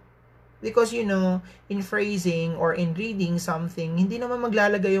it now. Because in phrasing or in reading something, hindi naman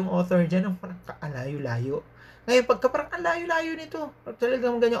maglalagay yung author dyan ng parang kaalayo-layo. Ngayon, pagka parang ang layo-layo nito,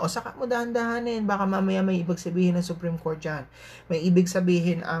 talagang ganyan, saka mo dahan-dahanin, baka mamaya may ibig sabihin ng Supreme Court dyan. May ibig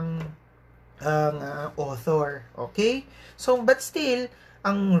sabihin ang author. Okay? So, but still,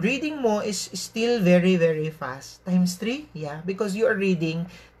 ang reading mo is still very, very fast. Times 3? Yeah. Because you are reading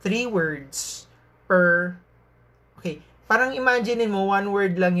 3 words per... Okay. Parang imaginein mo, 1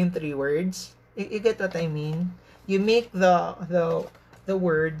 word lang yung 3 words. You get what I mean? You make the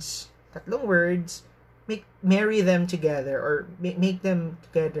words, 3 words, marry them together or make them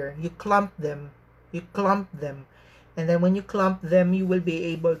together. You clump them. And then when you clump them, you will be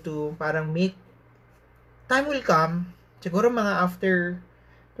able to parang make, time will come, siguro mga after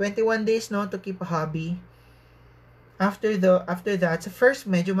 21 days, no, to keep a hobby. After that, sa first,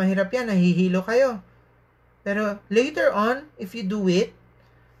 medyo mahirap yan, nahihilo kayo. Pero later on, if you do it,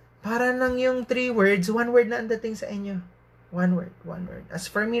 para nang yung 3 words, 1 word na ang dating sa inyo. 1 word. As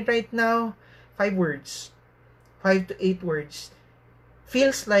for me right now, 5 words. 5 to 8 words.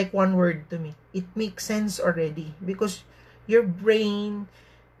 Feels like 1 word to me. It makes sense already because your brain,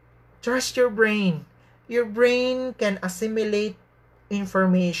 trust your brain. Your brain can assimilate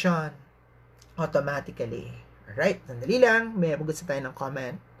information automatically. Alright, sandali lang. May magugusto tayo ng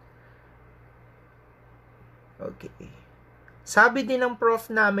comment. Okay. Sabi din ng prof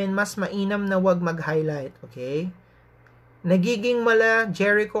namin, mas mainam na wag mag-highlight. Okay? Nagiging mala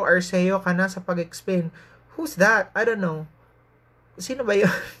Jericho Arceo ka na sa pag-explain. Who's that? I don't know. Sino ba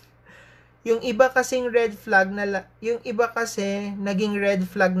yun? Yung iba kasing red flag na yung iba kasi naging red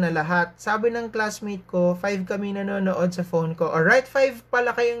flag na lahat. Sabi ng classmate ko, 5 kami nanonood sa phone ko. Alright, 5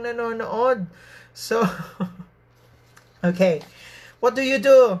 pala kayong nanonood. So, okay. What do you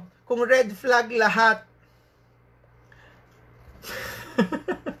do? Kung red flag lahat.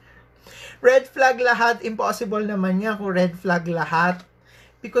 Red flag lahat, impossible naman niya kung red flag lahat.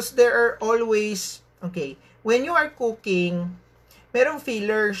 Because there are always, okay, when you are cooking, merong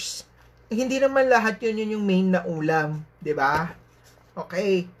fillers. Hindi naman lahat yun yung main na ulam. 'Di ba?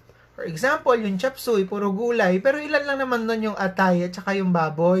 Okay. For example, yung chop suey, puro gulay. Pero ilan lang naman nun yung atay at saka yung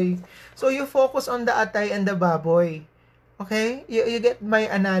baboy. So, you focus on the atay and the baboy. Okay? You get my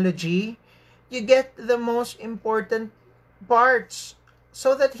analogy? You get the most important parts.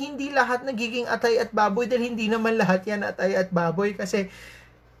 So that hindi lahat nagiging atay at baboy dahil hindi naman lahat yan atay at baboy kasi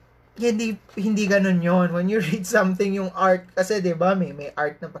hindi ganun yon. When you read something, yung art, kasi 'di ba may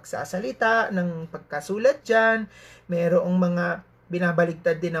art ng pagsasalita, ng pagkasulat diyan, merong mga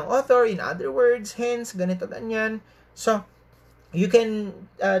binabaligtad din ng author, in other words, hence ganito ganyan. So you can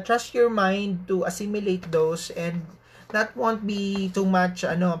trust your mind to assimilate those and that won't be too much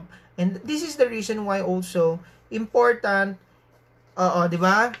and this is the reason why also important. Oo, di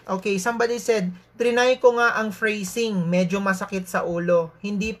ba? Okay, somebody said, trinay ko nga ang phrasing, medyo masakit sa ulo.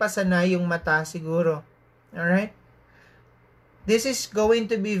 Hindi pa sanay yung mata siguro. Alright? This is going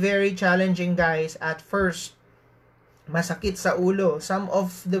to be very challenging, guys, at first. Masakit sa ulo. Some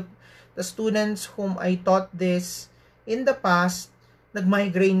of the students whom I taught this in the past,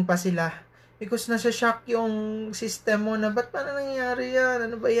 nag-migraine pa sila. Because nasa shock yung system mo na, ba't pa nangyayari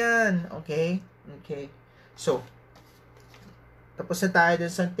yan? Ano ba yan? Okay? Okay. So, Tapos na tayo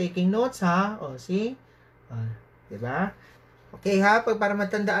dun sa taking notes, ha? O, see? Diba? Okay, ha? Para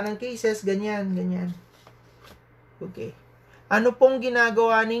matandaan ng cases, ganyan. Okay. Ano pong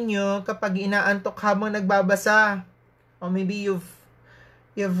ginagawa ninyo kapag inaantok habang nagbabasa? Or maybe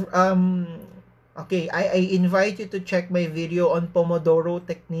okay, I invite you to check my video on Pomodoro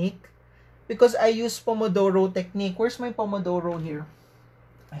technique because I use Pomodoro technique. Where's my Pomodoro here?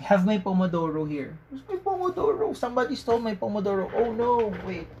 I have my Pomodoro here. Where's my Pomodoro? Somebody stole my Pomodoro. Oh no,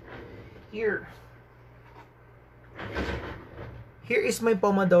 wait. Here. Here is my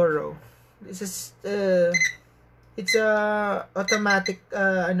Pomodoro. This is it's a automatic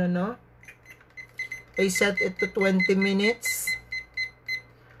I set it to 20 minutes.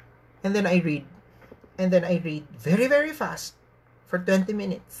 And then I read. And then I read very, very fast for 20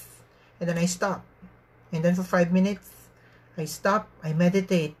 minutes. And then I stop. And then for 5 minutes, I stop, I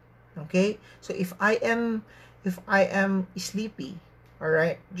meditate. Okay? So if I am sleepy, all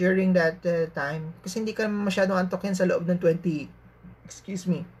right, during that time, kasi hindi ka masyadong antokin sa loob ng 20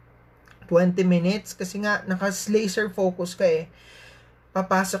 minutes kasi nga naka-laser focus ka eh.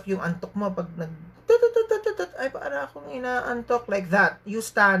 Papasok yung antok mo pag ay para akong inaantok like that. You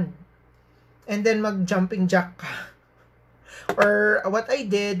stand and then mag-jumping jack ka. Or what I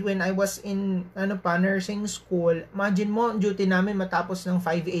did when I was in nursing school, imagine mo, duty namin matapos ng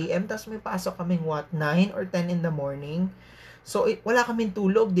 5 a.m. tapos may pasok kaming 9 or 10 in the morning. So wala kaming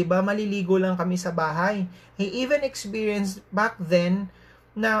tulog, 'di ba? Maliligo lang kami sa bahay. I even experienced back then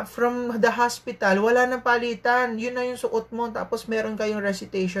na from the hospital, wala nang palitan. Yun na yung suot mo tapos meron kayong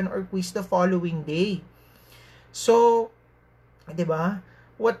recitation or quiz the following day. So, 'di ba?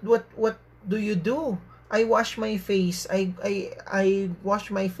 What do you do? I wash my face. I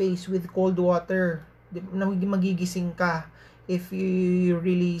wash my face with cold water. Magigising ka if you're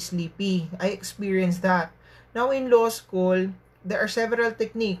really sleepy. I experienced that. Now in law school, there are several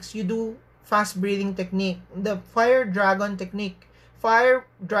techniques. You do fast breathing technique. The fire dragon technique. Fire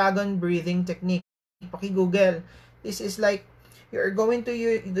dragon breathing technique. Paki-Google. This is like, you're going to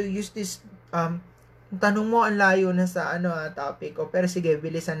use this, tanong mo ang layo na sa topic. Pero sige,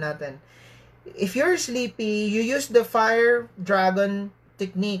 bilisan natin. If you're sleepy, you use the fire dragon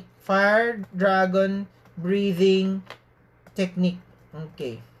technique. Fire dragon breathing technique.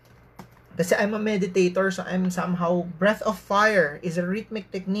 Okay. Kasi I'm a meditator, so I'm somehow, breath of fire is a rhythmic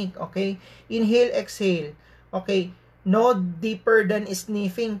technique, okay? Inhale, exhale. Okay. No deeper than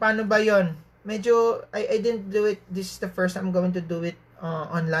sniffing. Paano ba yon? Medyo, I didn't do it. This is the first time I'm going to do it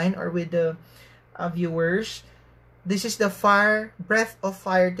online or with the viewers. This is the breath of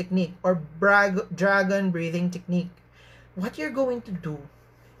fire technique or dragon breathing technique. What you're going to do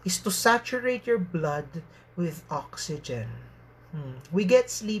is to saturate your blood with oxygen. We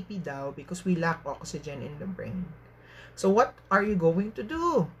get sleepy daw because we lack oxygen in the brain. So what are you going to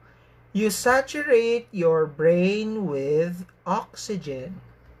do? You saturate your brain with oxygen.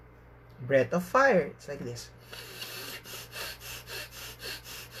 Breath of fire. It's like this.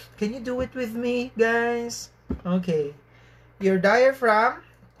 Can you do it with me, guys? Okay. Your diaphragm,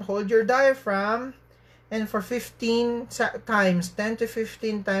 hold your diaphragm, and for 15 times, 10 to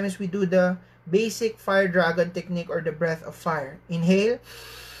 15 times, we do the basic fire dragon technique or the breath of fire. Inhale,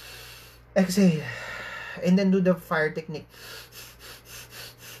 exhale, and then do the fire technique.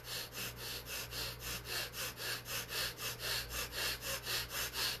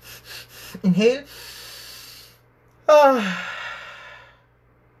 Inhale.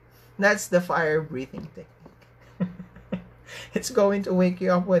 That's the fire breathing technique. It's going to wake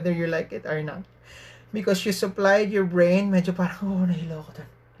you up whether you like it or not. Because you supplied your brain, medyo parang, nahilo ko dun.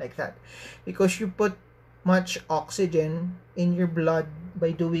 Like that. Because you put much oxygen in your blood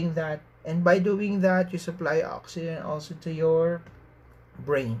by doing that. And by doing that, you supply oxygen also to your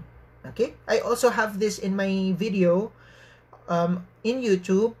brain. Okay? I also have this in my video in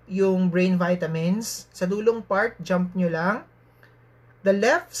YouTube, yung brain vitamins. Sa dulong part, jump nyo lang. The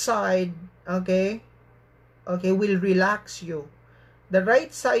left side, okay, will relax you. The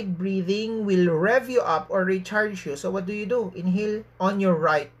right side breathing will rev you up or recharge you. So what do? Inhale on your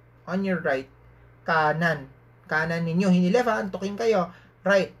right. Kanan ninyo. Hindi left, antukin kayo.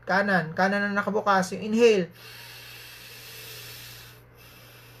 Right, kanan na nakabukas. Yung inhale.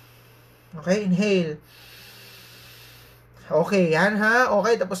 Okay, inhale. Okay, yan ha.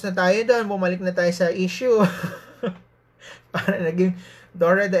 Okay, tapos na tayo doon. Bumalik na tayo sa issue. Para naging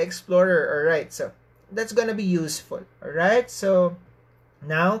Dora the Explorer. Alright, so that's gonna be useful. Alright, so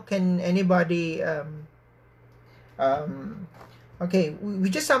now can anybody okay, we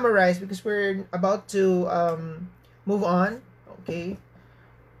just summarize because we're about to move on. Okay,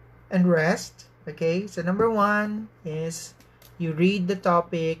 and rest. Okay, so number 1 is You read the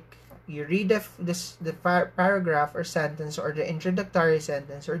topic, you read the paragraph or sentence or the introductory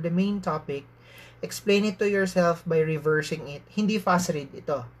sentence or the main topic, explain it to yourself by reversing it. Hindi fast read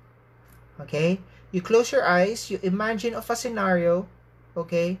ito. Okay? You close your eyes, you imagine of a scenario,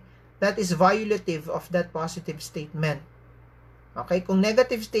 okay, that is violative of that positive statement. Okay? Kung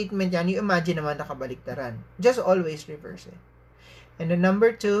negative statement yan, you imagine naman nakabaliktaran. Just always reverse it. And then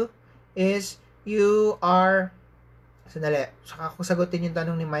number 2 is you are, sandali, saka ko sagutin yung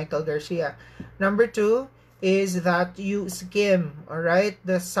tanong ni Michael Garcia. Number 2 is that you skim, alright,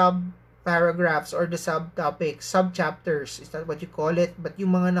 the sub-paragraphs or the sub-topics, sub-chapters, is that what you call it? But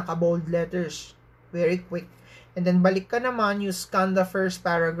yung mga naka-bold letters, very quick. And then balik ka naman, you scan the first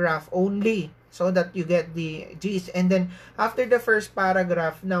paragraph only so that you get the gist. And then after the first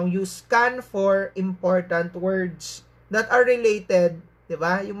paragraph, now you scan for important words that are related, di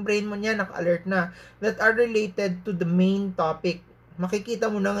ba? Yung brain mo niya naka-alert na, that are related to the main topic. Makikita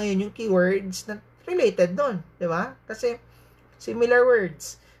mo na ngayon yung keywords na related doon, di ba? Kasi similar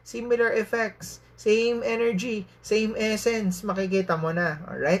words, similar effects, same energy, same essence, makikita mo na.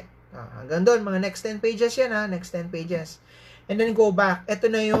 Alright? Hanggang doon, mga next 10 pages yan ha, next 10 pages. And then go back.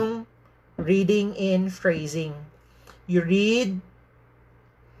 Ito na yung reading in phrasing. You read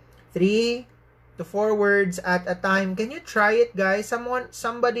 3 to 4 words at a time. Can you try it, guys? Some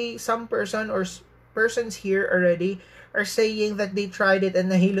person or persons here already are saying that they tried it and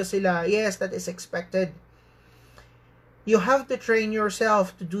nahilo sila. Yes, that is expected. You have to train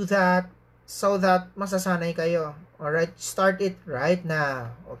yourself to do that so that masasanay kayo. Alright, start it right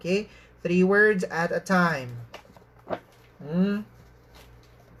now. Okay? 3 words at a time. 5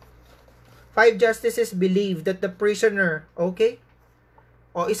 justices believe that the prisoner, okay?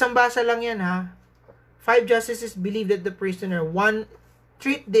 O, isang basa lang yan ha. 5 justices believe that the prisoner,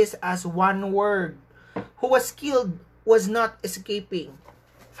 treat this as one word, who was killed was not escaping.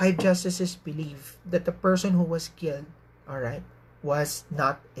 5 justices believe that the person who was killed, alright, was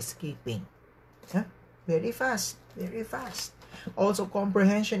not escaping. Yeah? Very fast. Very fast. Also,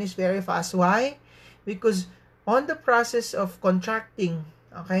 comprehension is very fast. Why? Because on the process of contracting,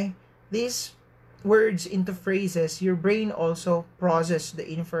 okay, these words into phrases, your brain also process the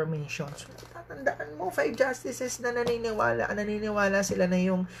information. So, tatandaan mo, 5 justices na naniniwala sila na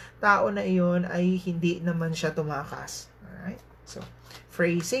yung tao na iyon ay hindi naman siya tumakas. Alright? So,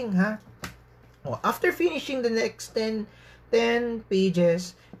 phrasing, ha? Oh, after finishing the next 10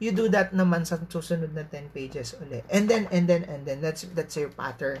 pages, you do that naman sa susunod na 10 pages ulit. And then, that's your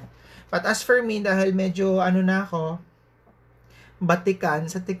pattern. But as for me, dahil medyo, na ako, batikan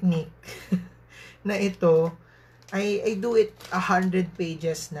sa technique na ito, I do it 100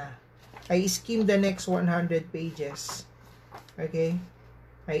 pages na. I skim the next 100 pages. Okay?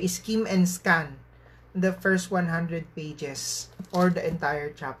 I skim and scan the first 100 pages or the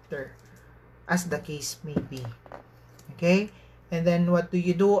entire chapter as the case may be. Okay? And then what do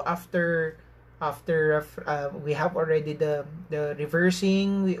you do after we have already the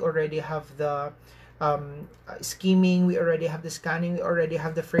reversing, we already have the skimming, we already have the scanning, we already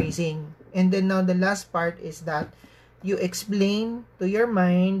have the phrasing. And then now the last part is that you explain to your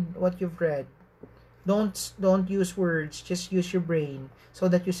mind what you've read. Don't use words, just use your brain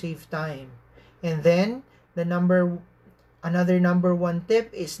so that you save time. And then another number 1 tip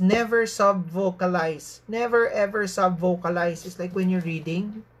is never sub-vocalize. Never ever sub-vocalize. It's like when you're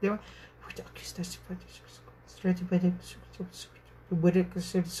reading, so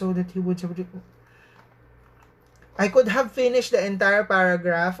that he would. I could have finished the entire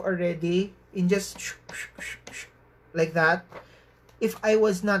paragraph already in just like that if I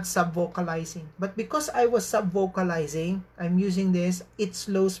was not sub-vocalizing. But because I was sub-vocalizing, I'm using this, it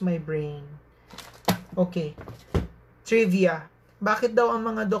slows my brain. Okay. Trivia. Bakit daw ang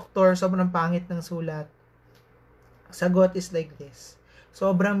mga doktor sobrang pangit ng sulat? Sagot is like this.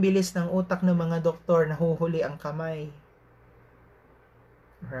 Sobrang bilis ng utak ng mga doktor, nahuhuli ang kamay.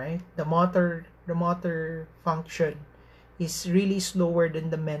 Right? The motor function is really slower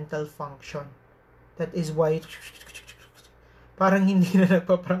than the mental function. That is why parang hindi na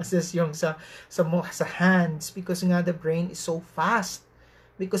nagpa-process yung sa hands because nga the brain is so fast.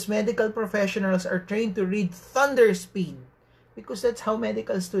 Because medical professionals are trained to read thunder speed. Because that's how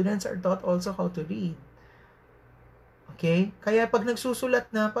medical students are taught also how to read. Okay? Kaya pag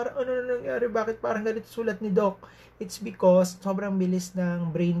nagsusulat na, parang ano na nangyari? Bakit parang ganito sulat ni Doc? It's because sobrang bilis ng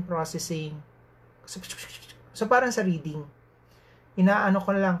brain processing. So parang sa reading. Inaano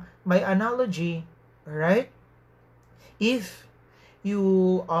ko lang, by analogy, right? If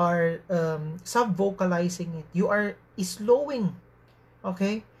you are sub-vocalizing it, you are slowing,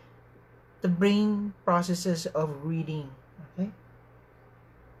 okay, the brain processes of reading. Okay,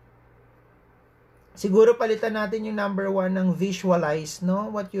 Siguro palitan natin yung number 1 ng visualize,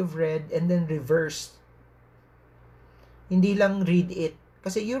 no? What you've read, and then reverse. Hindi lang read it.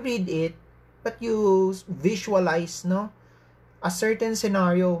 Kasi you read it, but you visualize, no? A certain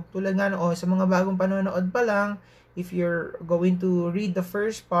scenario. Tulad nga, sa mga bagong panonood pa lang, if you're going to read the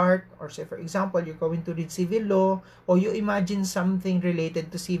first part, or say for example, you're going to read civil law, or you imagine something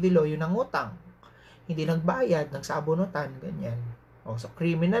related to civil law, yung nangutang, hindi nagbayad, nagsabunutan, ganyan. So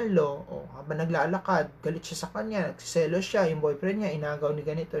criminal law, habang naglalakad, galit siya sa kanya, nagsiselos siya, yung boyfriend niya, inagaw ni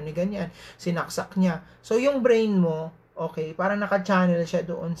ganito, ni ganyan, sinaksak niya. So yung brain mo, okay, parang naka-channel siya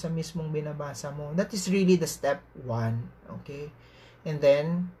doon sa mismong binabasa mo. That is really the step 1, okay? And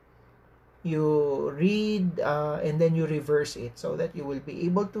then, you read, and then you reverse it so that you will be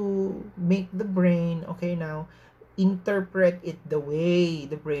able to make the brain, okay, now, interpret it the way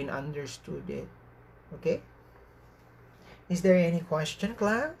the brain understood it. Okay? Is there any question,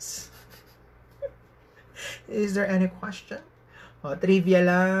 class? Is there any question? Trivia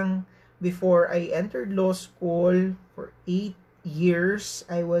lang. Before I entered law school, for 8 years,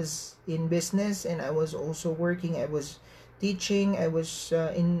 I was in business and I was also working. I was teaching. I was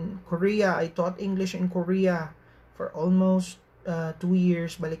in Korea. I taught English in Korea for almost 2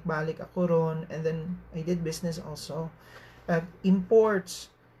 years. Balik-balik ako ron. And then I did business also.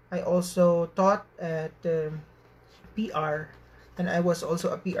 Imports. I also taught at PR. And I was also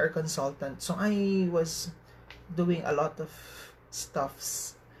a PR consultant. So I was doing a lot of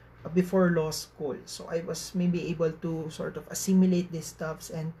stuffs before law school. So I was maybe able to sort of assimilate these stuffs.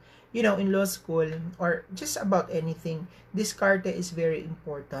 And in law school, or just about anything, diskarte is very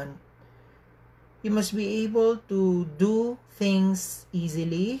important. You must be able to do things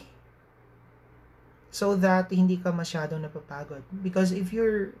easily so that hindi ka masyadong napapagod. Because if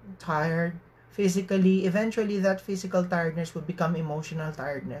you're tired physically, eventually that physical tiredness will become emotional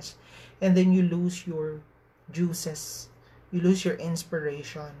tiredness. And then you lose your juices. You lose your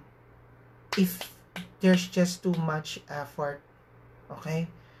inspiration. If there's just too much effort, okay?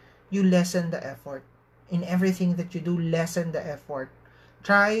 You lessen the effort. In everything that you do, lessen the effort.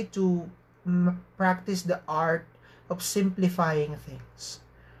 Try to practice the art of simplifying things.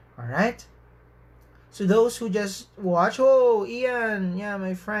 Alright? So those who just watch, Ian, yeah,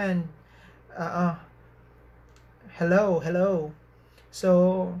 my friend. Hello.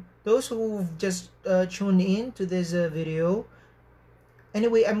 So, those who've just tuned in to this video,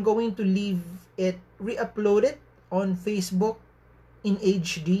 anyway, I'm going to leave it, re-upload it on Facebook in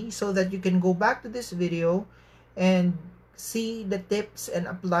HD so that you can go back to this video and see the tips and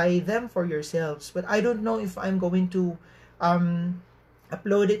apply them for yourselves. But I don't know if I'm going to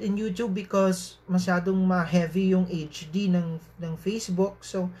upload it in YouTube because masyadong ma-heavy yung HD ng Facebook.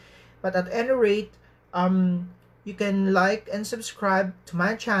 So, but at any rate, you can like and subscribe to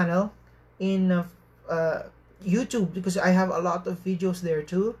my channel in YouTube because I have a lot of videos there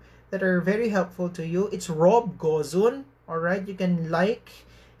too that are very helpful to you. It's Rob Gozun. Alright, you can like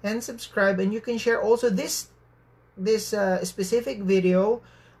and subscribe, and you can share also this specific video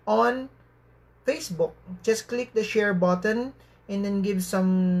on Facebook. Just click the share button and then give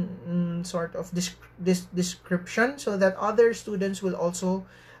some sort of description so that other students will also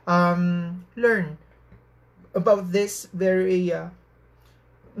learn about this very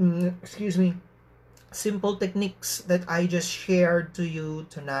simple techniques that I just shared to you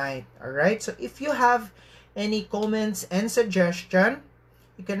tonight. Alright, so if you have any comments and suggestion,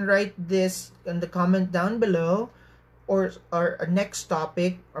 you can write this in the comment down below, or a next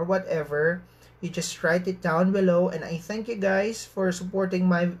topic or whatever. You just write it down below. And I thank you guys for supporting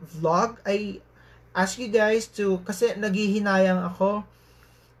my vlog. I ask you guys to, kasi naghihinayang ako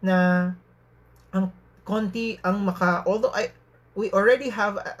na ang konti ang although we already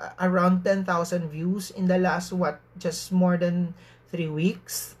have around 10,000 views in the last just more than 3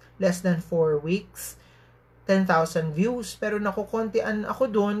 weeks, less than 4 weeks. 10,000 views, pero nakukontian ako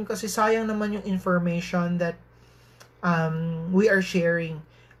dun kasi sayang naman yung information that we are sharing.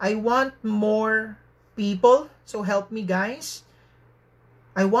 I want more people, so help me guys.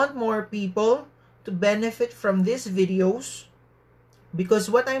 I want more people to benefit from these videos because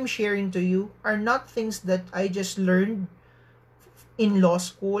what I'm sharing to you are not things that I just learned in law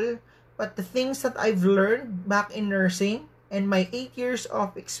school, but the things that I've learned back in nursing and my 8 years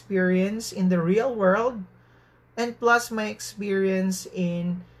of experience in the real world, and plus my experience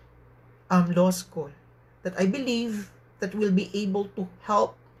in law school, that I believe that will be able to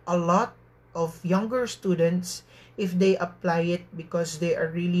help a lot of younger students if they apply it, because they are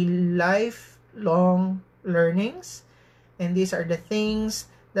really lifelong learnings, and these are the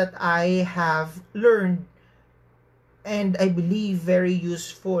things that I have learned and I believe very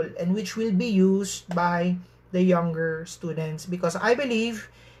useful, and which will be used by the younger students, because I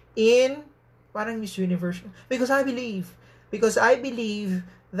believe in parang Miss Universe, because I believe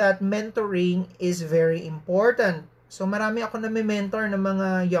that mentoring is very important. So marami ako na may mentor ng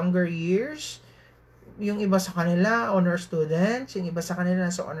mga younger years, yung iba sa kanila honor students, yung iba sa kanila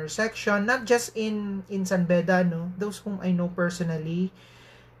sa honor section, not just in San Beda, no, those whom I know personally.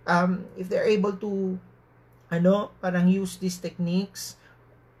 If they're able to parang use these techniques,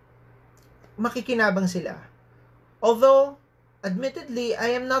 makikinabang sila. Although admittedly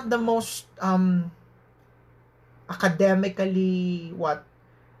I am not the most academically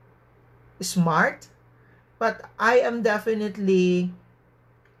smart, but I am definitely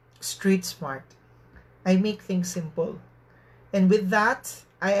street smart. I make things simple. And with that,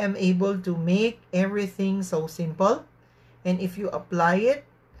 I am able to make everything so simple. And if you apply it,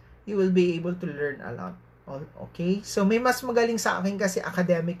 you will be able to learn a lot. Okay? So, may mas magaling sa akin kasi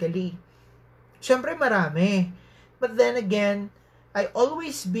academically. Siyempre, marami. But then again, I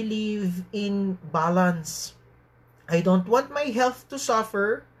always believe in balance. I don't want my health to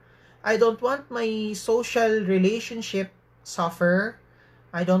suffer. I don't want my social relationship suffer.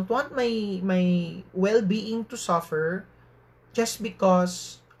 I don't want my well-being to suffer just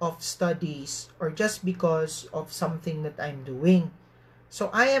because of studies or just because of something that I'm doing.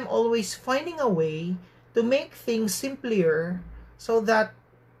 So I am always finding a way to make things simpler so that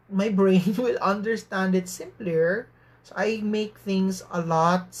my brain will understand it simpler. So I make things a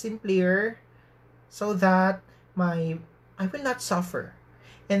lot simpler so that I will not suffer.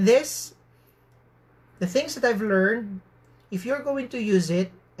 And the things that I've learned, if you're going to use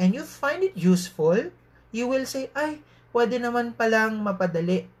it and you find it useful, you will say, ay, pwede naman palang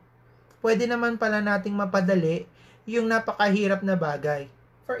mapadali. Pwede naman pala nating mapadali yung napakahirap na bagay.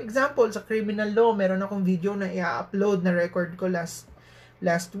 For example, sa criminal law, meron akong video na i-upload na record ko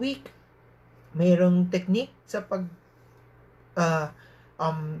last week. Mayroong technique sa pag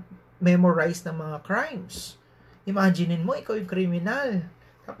memorize ng mga crimes. Imaginein mo, ikaw yung criminal.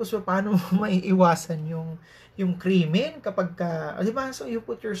 Tapos, paano mo maiiwasan yung krimen kapag di ba? So, you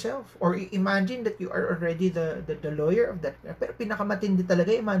put yourself, or imagine that you are already the lawyer of that. Pero pinakamatindi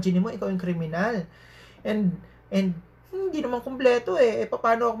talaga, imagine mo, ikaw yung kriminal. And hindi naman kumpleto eh.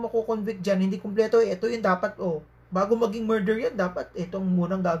 Paano ako makukonvict dyan? Hindi kumpleto eh. Ito yung dapat, bago maging murder yan, dapat itong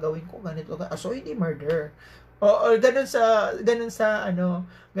munang gagawin ko, ganito. So, hindi murder. O ganun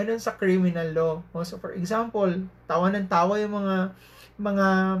sa criminal law. So, for example, tawa ng tawa yung mga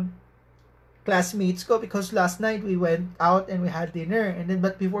classmates ko because last night we went out and we had dinner, and then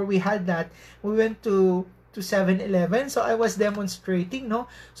but before we had that, we went to 7-Eleven, so I was demonstrating, no?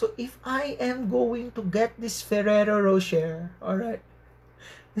 So if I am going to get this Ferrero Rocher, all right,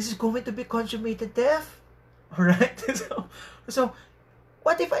 this is going to be consummated theft, all right? so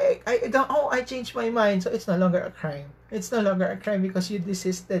what if I changed my mind, so it's no longer a crime. It's no longer a crime because you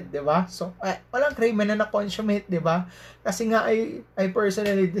desisted, di ba? So, walang crime na na-consummate, di ba? Kasi nga, I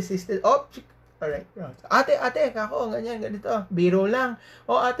personally desisted. Alright. Ate, kako, ganito. Biro lang.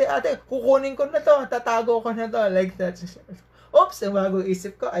 Ate, kukunin ko na to. Tatago ko na to. Like that. Oops, ang bagong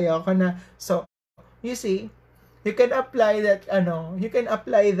isip ko, ayoko na. So, you see, you can apply that,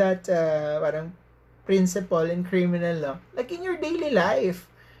 parang principle in criminal law, like in your daily life.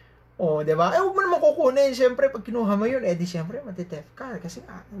 Di ba? Huwag mo naman kukunin. Siyempre, pag kinuha mo yun, di siyempre, matitef ka. Kasi,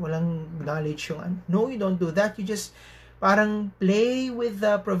 walang knowledge yung No, you don't do that. You just, parang play with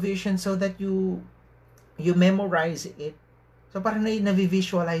the provision so that you memorize it. So, parang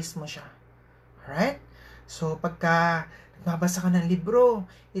na-visualize mo siya. Alright? So, pagka nagbabasa ka ng libro,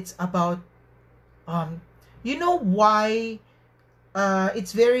 it's about, you know why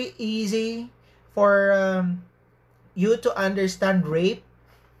it's very easy for you to understand rape?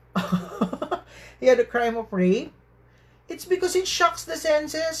 The crime of rape. It's because it shocks the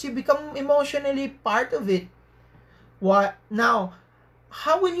senses. You become emotionally part of it. What now?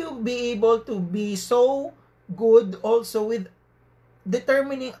 How will you be able to be so good also with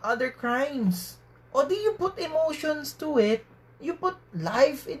determining other crimes? Or do you put emotions to it? You put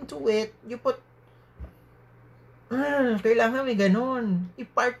life into it. You put kailangan may ganun.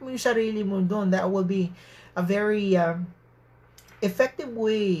 I-part mo yung sarili mo doon. That will be a very effective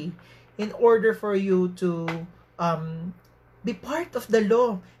way in order for you to be part of the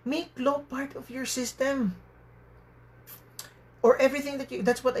law. Make law part of your system. Or everything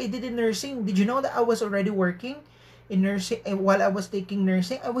that's what I did in nursing. Did you know that I was already working in nursing? While I was taking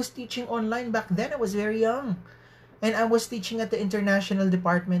nursing, I was teaching online back then. I was very young. And I was teaching at the International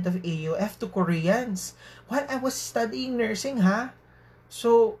Department of AUF to Koreans while I was studying nursing, ha?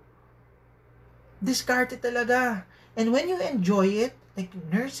 So, discarded talaga. And when you enjoy it, like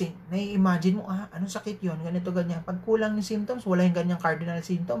nursing, nai-imagine mo, anong sakit yon, ganito, ganyan. Pag kulang yung symptoms, wala yung ganyang cardinal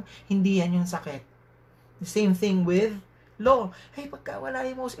symptom, hindi yan yung sakit. The same thing with law. Hey, pagka wala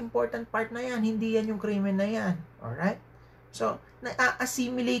yung most important part na yan, hindi yan yung krimen na yan. Alright? So,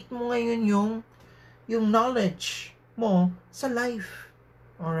 na-assimilate mo ngayon yung knowledge mo sa life.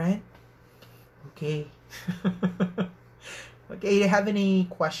 Alright? Okay. Okay, do you have any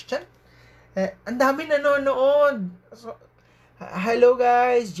question? Ang dami nanonood. So, hello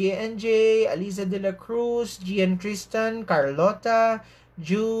guys, JNJ, Aliza de la Cruz, Gian Tristan, Carlota,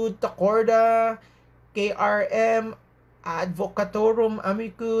 Jude Tacorda, KRM, Advocatorum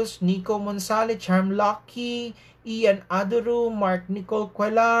Amicus, Nico Monsale, Charm Lucky, Ian Aduru, Mark Nicole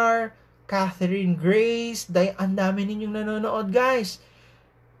Quellar, Catherine Grace, ang dami ninyong nanonood guys.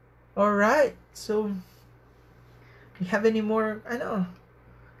 Alright, so, do you have any more,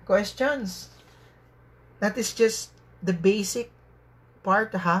 questions? That is just the basic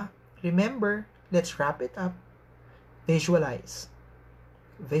part, Remember, let's wrap it up. Visualize.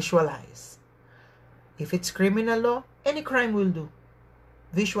 Visualize. If it's criminal law, any crime will do.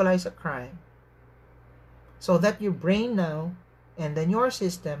 Visualize a crime. So that your brain now, and then your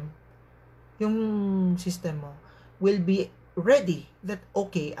system, yung system mo, will be ready that,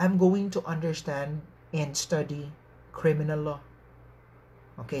 okay, I'm going to understand and study criminal law.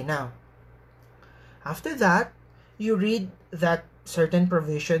 Okay, now, after that, you read that certain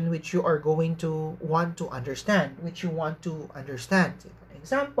provision which you are going to want to understand, For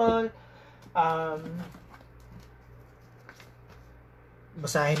example,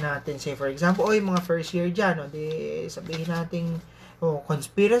 basahin natin, say for example, mga first year dyan, di sabihin natin,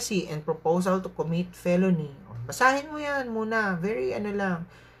 conspiracy and proposal to commit felony. Basahin mo yan muna, very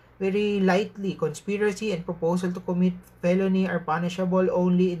lightly. Conspiracy and proposal to commit felony are punishable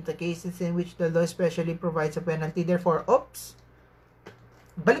only in the cases in which the law specially provides a penalty. Therefore,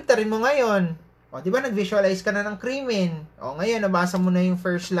 baliktarin mo ngayon. Di ba nag-visualize ka na ng krimen? Ngayon, nabasa mo na yung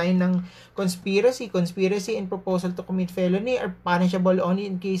first line ng conspiracy. Conspiracy and proposal to commit felony are punishable only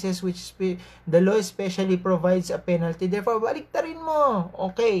in cases which the law specially provides a penalty. Therefore, baliktarin mo.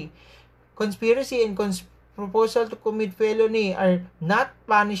 Okay. Conspiracy and proposal to commit felony are not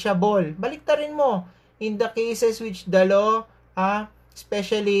punishable. Baliktarin mo. In the cases which the law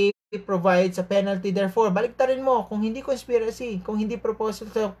specially provides a penalty. Therefore, baliktarin mo. Kung hindi conspiracy, kung hindi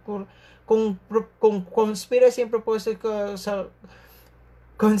proposal to, kung conspiracy and proposal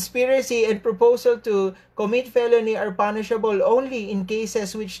conspiracy and proposal to commit felony are punishable only in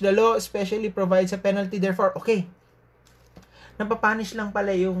cases which the law specially provides a penalty. Therefore, okay, napapunish lang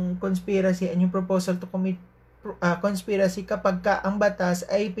pala yung conspiracy and yung proposal to commit conspiracy kapag ang batas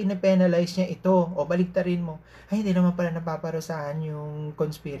ay pinapenalize niya ito. Baliktarin mo. Hindi naman pala napaparusahan yung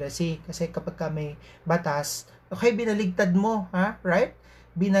conspiracy. Kasi kapag may batas, okay, binaligtad mo, right?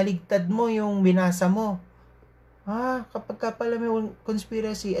 Binaligtad mo yung binasa mo. Kapag pala may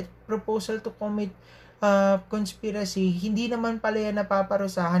conspiracy at proposal to commit conspiracy, hindi naman pala yan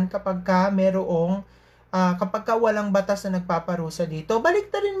napaparusahan kapag merong kapag walang batas na nagpaparusa dito.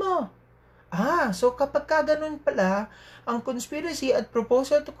 Baliktarin mo. So kapag ganun pala, ang conspiracy at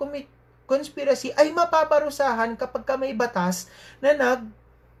proposal to commit conspiracy ay mapaparusahan kapag may batas na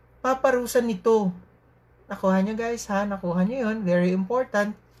nagpaparusa nito. Nakuha nyo guys, nakuha nyo yun. Very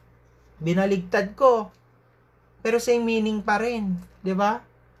important. Binaligtad ko. Pero same meaning pa rin. Diba?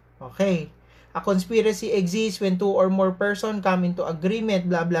 Okay. A conspiracy exists when two or more person come into agreement,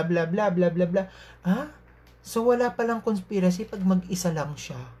 blah, blah, blah, blah, blah, blah, blah. So, wala palang conspiracy pag mag-isa lang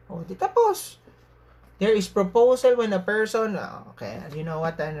siya. Di tapos. There is proposal when a person, okay, you know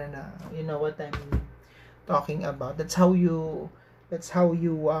what I'm talking about. That's how you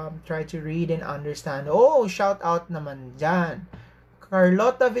try to read and understand. Shout out naman dyan.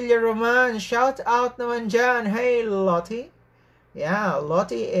 Carlota Villaroman, shout out naman dyan. Hey, Lottie. Yeah,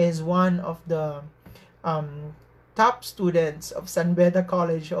 Lottie is one of the top students of San Beda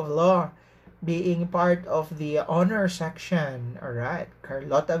College of Law, being part of the honor section. Alright,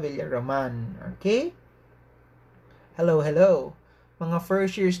 Carlota Villaroman. Okay? Hello. Mga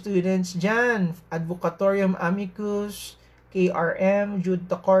first year students dyan. Advocatorium Amicus, KRM, Jude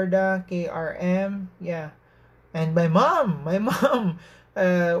Tacorda, KRM. Yeah. And my mom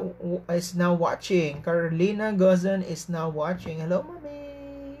is now watching. Carolina Gozan is now watching. Hello,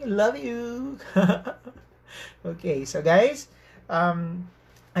 mommy. Love you. Okay, so guys,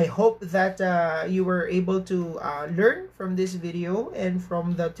 I hope that you were able to learn from this video and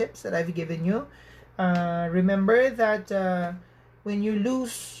from the tips that I've given you. Remember that when you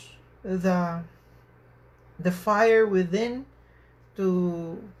lose the fire within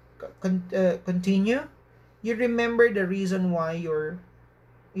to continue, you remember the reason why you're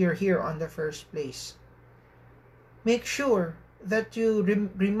here on the first place. Make sure that you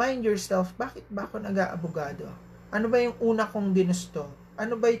remind yourself, bakit ba ako nag-aabogado? Ano ba yung una kong ginusto?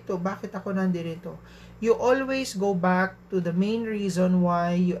 Ano ba ito? Bakit ako nandito? You always go back to the main reason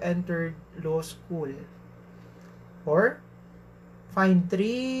why you entered law school. Or, find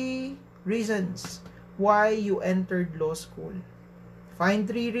 3 reasons why you entered law school. Find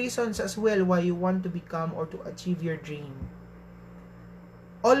 3 reasons as well why you want to become or to achieve your dream.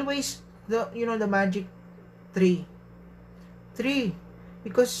 Always, the magic 3. 3.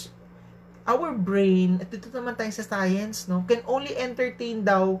 Because our brain, at dito naman tayo sa science, no, can only entertain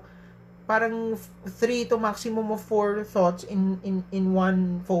daw parang 3 to maximum of 4 thoughts in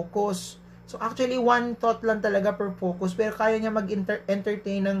one focus. So actually, 1 thought lang talaga per focus, pero kaya niya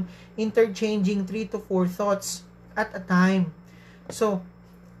mag-entertain ng interchanging 3 to 4 thoughts at a time. So,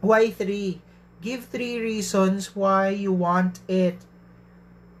 why 3? Give 3 reasons why you want it.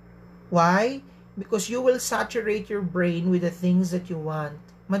 Why? Because you will saturate your brain with the things that you want.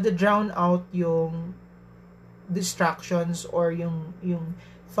 Mada-drown out yung distractions or yung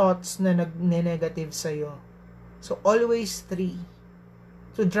thoughts na nag-negative sa'yo. So, always 3.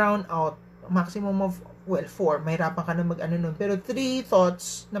 To drown out. Maximum of, 4. Mahirapan ka na mag-ano nun. Pero 3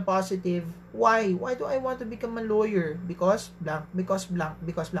 thoughts na positive. Why? Why do I want to become a lawyer? Because blank, because blank,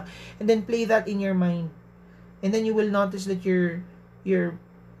 because blank. And then play that in your mind. And then you will notice that your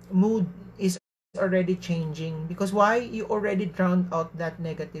mood is already changing. Because why? You already drowned out that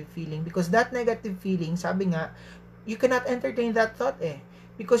negative feeling. Because that negative feeling, sabi nga, you cannot entertain that thought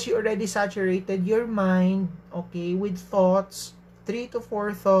because you already saturated your mind, okay, with thoughts, 3 to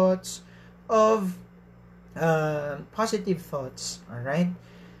 4 thoughts of positive thoughts, alright?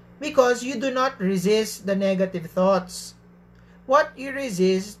 Because you do not resist the negative thoughts. What you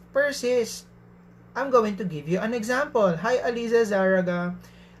resist persists. I'm going to give you an example. Hi, Aliza Zaraga.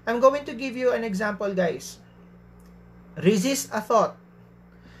 I'm going to give you an example, guys. Resist a thought.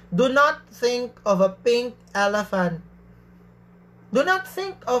 Do not think of a pink elephant. Do not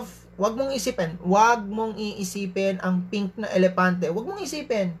think of, wag mong iisipin ang pink na elepante. Wag mong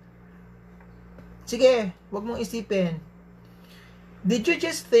isipin. Sige, wag mong isipin. Did you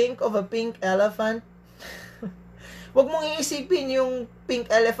just think of a pink elephant? Wag mong iisipin yung pink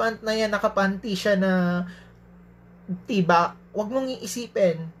elephant na yan, nakapanty siya na tiba. Wag mong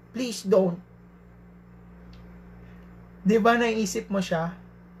iisipin. Please don't. Di ba naisip mo siya?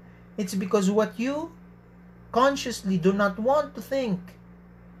 It's because what you consciously do not want to think,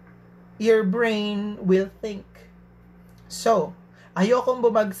 your brain will think. So, ayokong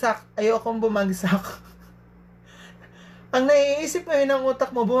bumagsak. Ang naiisip ngayon ng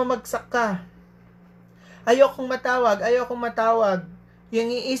utak mo, bumagsak ka. Ayokong matawag. Yung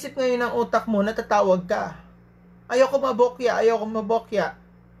iisip ngayon ng utak mo, natatawag ka. Ayokong mabokya.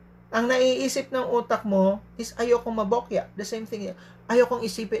 Ang naiisip ng utak mo is ayokong mabokya. The same thing. Ayokong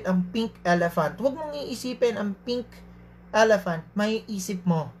isipin ang pink elephant. Huwag mong iisipin ang pink elephant. May isip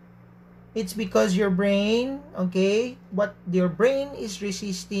mo. It's because your brain, okay, what your brain is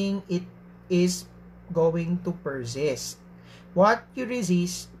resisting, it is going to persist. What you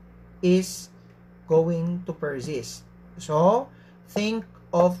resist is going to persist. So, think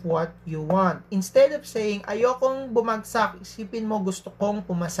of what you want. Instead of saying, ayokong bumagsak, isipin mo, gusto kong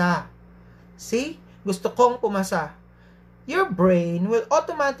pumasa. See? Gusto kong pumasa. Your brain will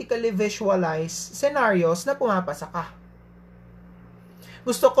automatically visualize scenarios na pumapasa ka.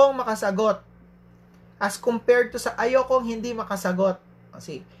 Gusto kong makasagot. As compared to sa ayokong hindi makasagot.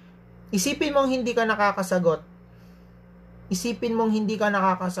 Kasi, isipin mong hindi ka nakakasagot. Isipin mong hindi ka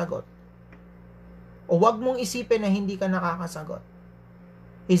nakakasagot. O wag mong isipin na hindi ka nakakasagot.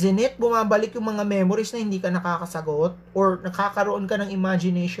 Isn't it? Bumabalik yung mga memories na hindi ka nakakasagot or nakakaroon ka ng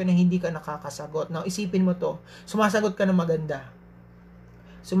imagination na hindi ka nakakasagot. Now, isipin mo to. Sumasagot ka ng maganda.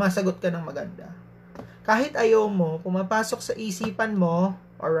 Kahit ayaw mo, pumapasok sa isipan mo,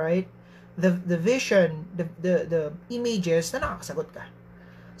 alright, the vision, the images na nakakasagot ka.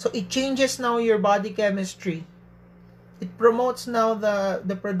 So, it changes now your body chemistry. It promotes now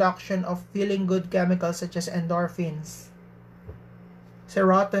the production of feeling good chemicals such as endorphins,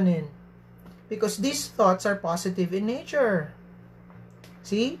 serotonin, because these thoughts are positive in nature.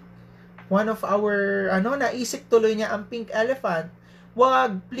 See? One of our, naisip tuloy niya ang pink elephant.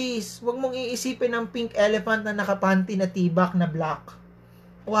 Wag mong iisipin ang pink elephant na nakapanty na tibak na black.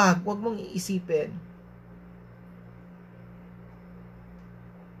 Wag mong iisipin.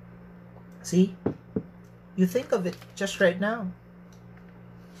 See? You think of it just right now.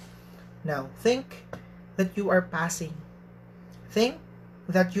 Now, think that you are passing. Think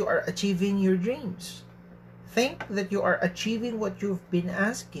that you are achieving your dreams. think that you are achieving what you've been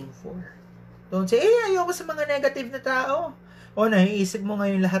asking for. Don't say, ayoko sa mga negative na tao. O naiisip mo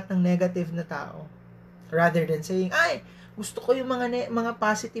ngayon lahat ng negative na tao. Rather than saying, gusto ko yung mga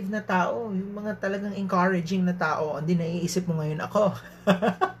positive na tao, yung mga talagang encouraging na tao. Hindi naiisip mo ngayon ako.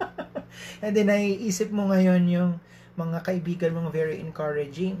 Hindi naiisip mo ngayon yung mga kaibigan mga very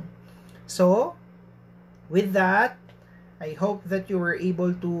encouraging. So, with that, I hope that you were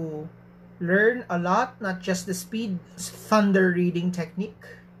able to learn a lot, not just the speed thunder reading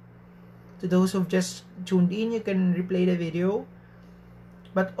technique. To those who've just tuned in, you can replay the video.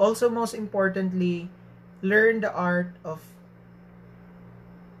 But also, most importantly, learn the art of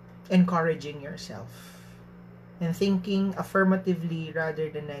encouraging yourself and thinking affirmatively rather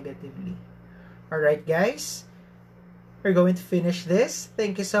than negatively. Alright, guys? We're going to finish this.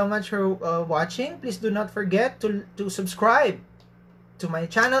 Thank you so much for watching. Please do not forget to subscribe to my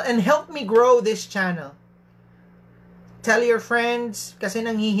channel and help me grow this channel. Tell your friends, kasi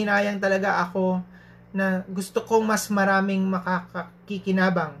nanghihinayang talaga ako na gusto kong mas maraming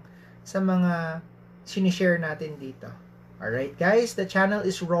makakakikinabang sa mga sinishare natin dito. Alright guys, the channel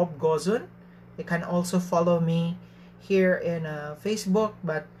is Rob Gozon. You can also follow me here in Facebook,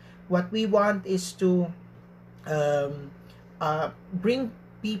 but what we want is to bring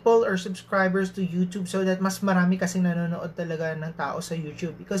people or subscribers to YouTube so that mas marami kasing nanonood talaga ng tao sa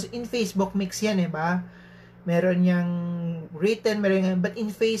YouTube. Because in Facebook, mix yan ba? Meron yang written, meron yang, but in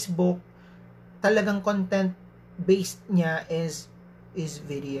Facebook, talagang content-based niya is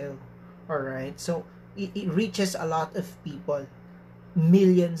video. Alright? So, it reaches a lot of people.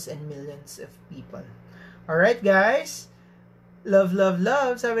 Millions and millions of people. Alright, guys? Love, love,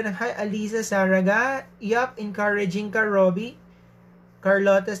 love. Sabi ng, hi, Alisa Saraga. Yup, encouraging ka, Robbie.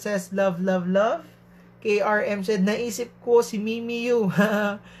 Carlota says, love, love, love. KRM said, naisip ko si Mimi Yu.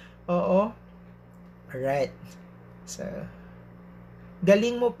 Oo. Alright. So,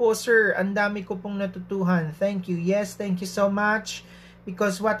 galing mo po, sir. Ang dami ko pong natutuhan. Thank you. Yes, thank you so much.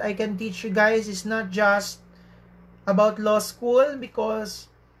 Because what I can teach you guys is not just about law school. Because,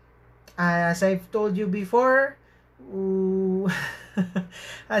 as I've told you before, the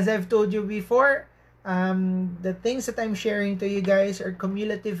things that I'm sharing to you guys are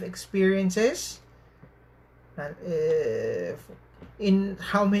cumulative experiences. In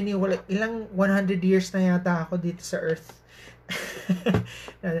how many, ilang 100 years na yata ako dito sa Earth.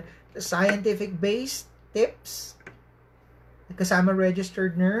 Scientific-based tips. Kasama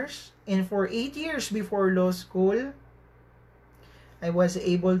registered nurse. And for 8 years before law school, I was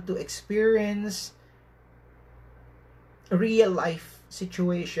able to experience real life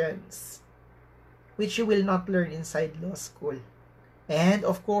situations which you will not learn inside law school. And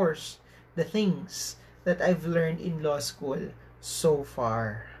of course, the things that I've learned in law school so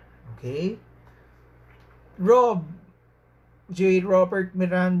far. Okay? Rob, J. Robert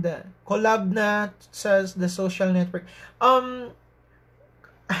Miranda, collab na sa The Social Network.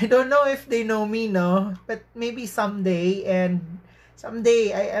 I don't know if they know me, no? But maybe someday, and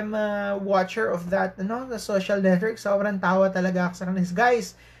someday, I am a watcher of that, The Social Network. Sobrang tawa talaga ako sa kanila.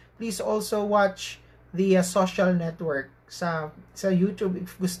 Guys, please also watch The Social Network sa YouTube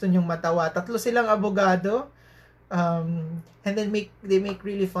if gusto nyong matawa. Tatlo silang abogado. And then they make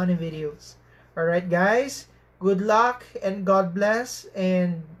really funny videos. Alright, guys? Good luck and God bless.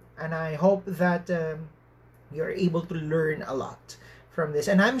 And I hope that you're able to learn a lot from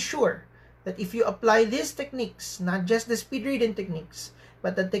this. And I'm sure that if you apply these techniques, not just the speed reading techniques,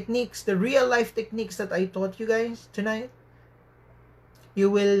 but the techniques, the real life techniques that I taught you guys tonight, you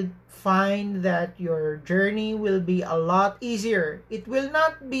will find that your journey will be a lot easier. It will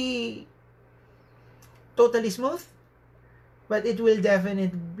not be totally smooth, but it will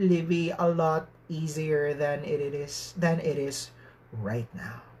definitely be a lot easier than it is right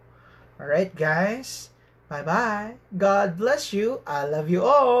now. Alright, guys. Bye-bye. God bless you. I love you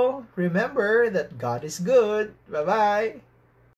all. Remember that God is good. Bye-bye.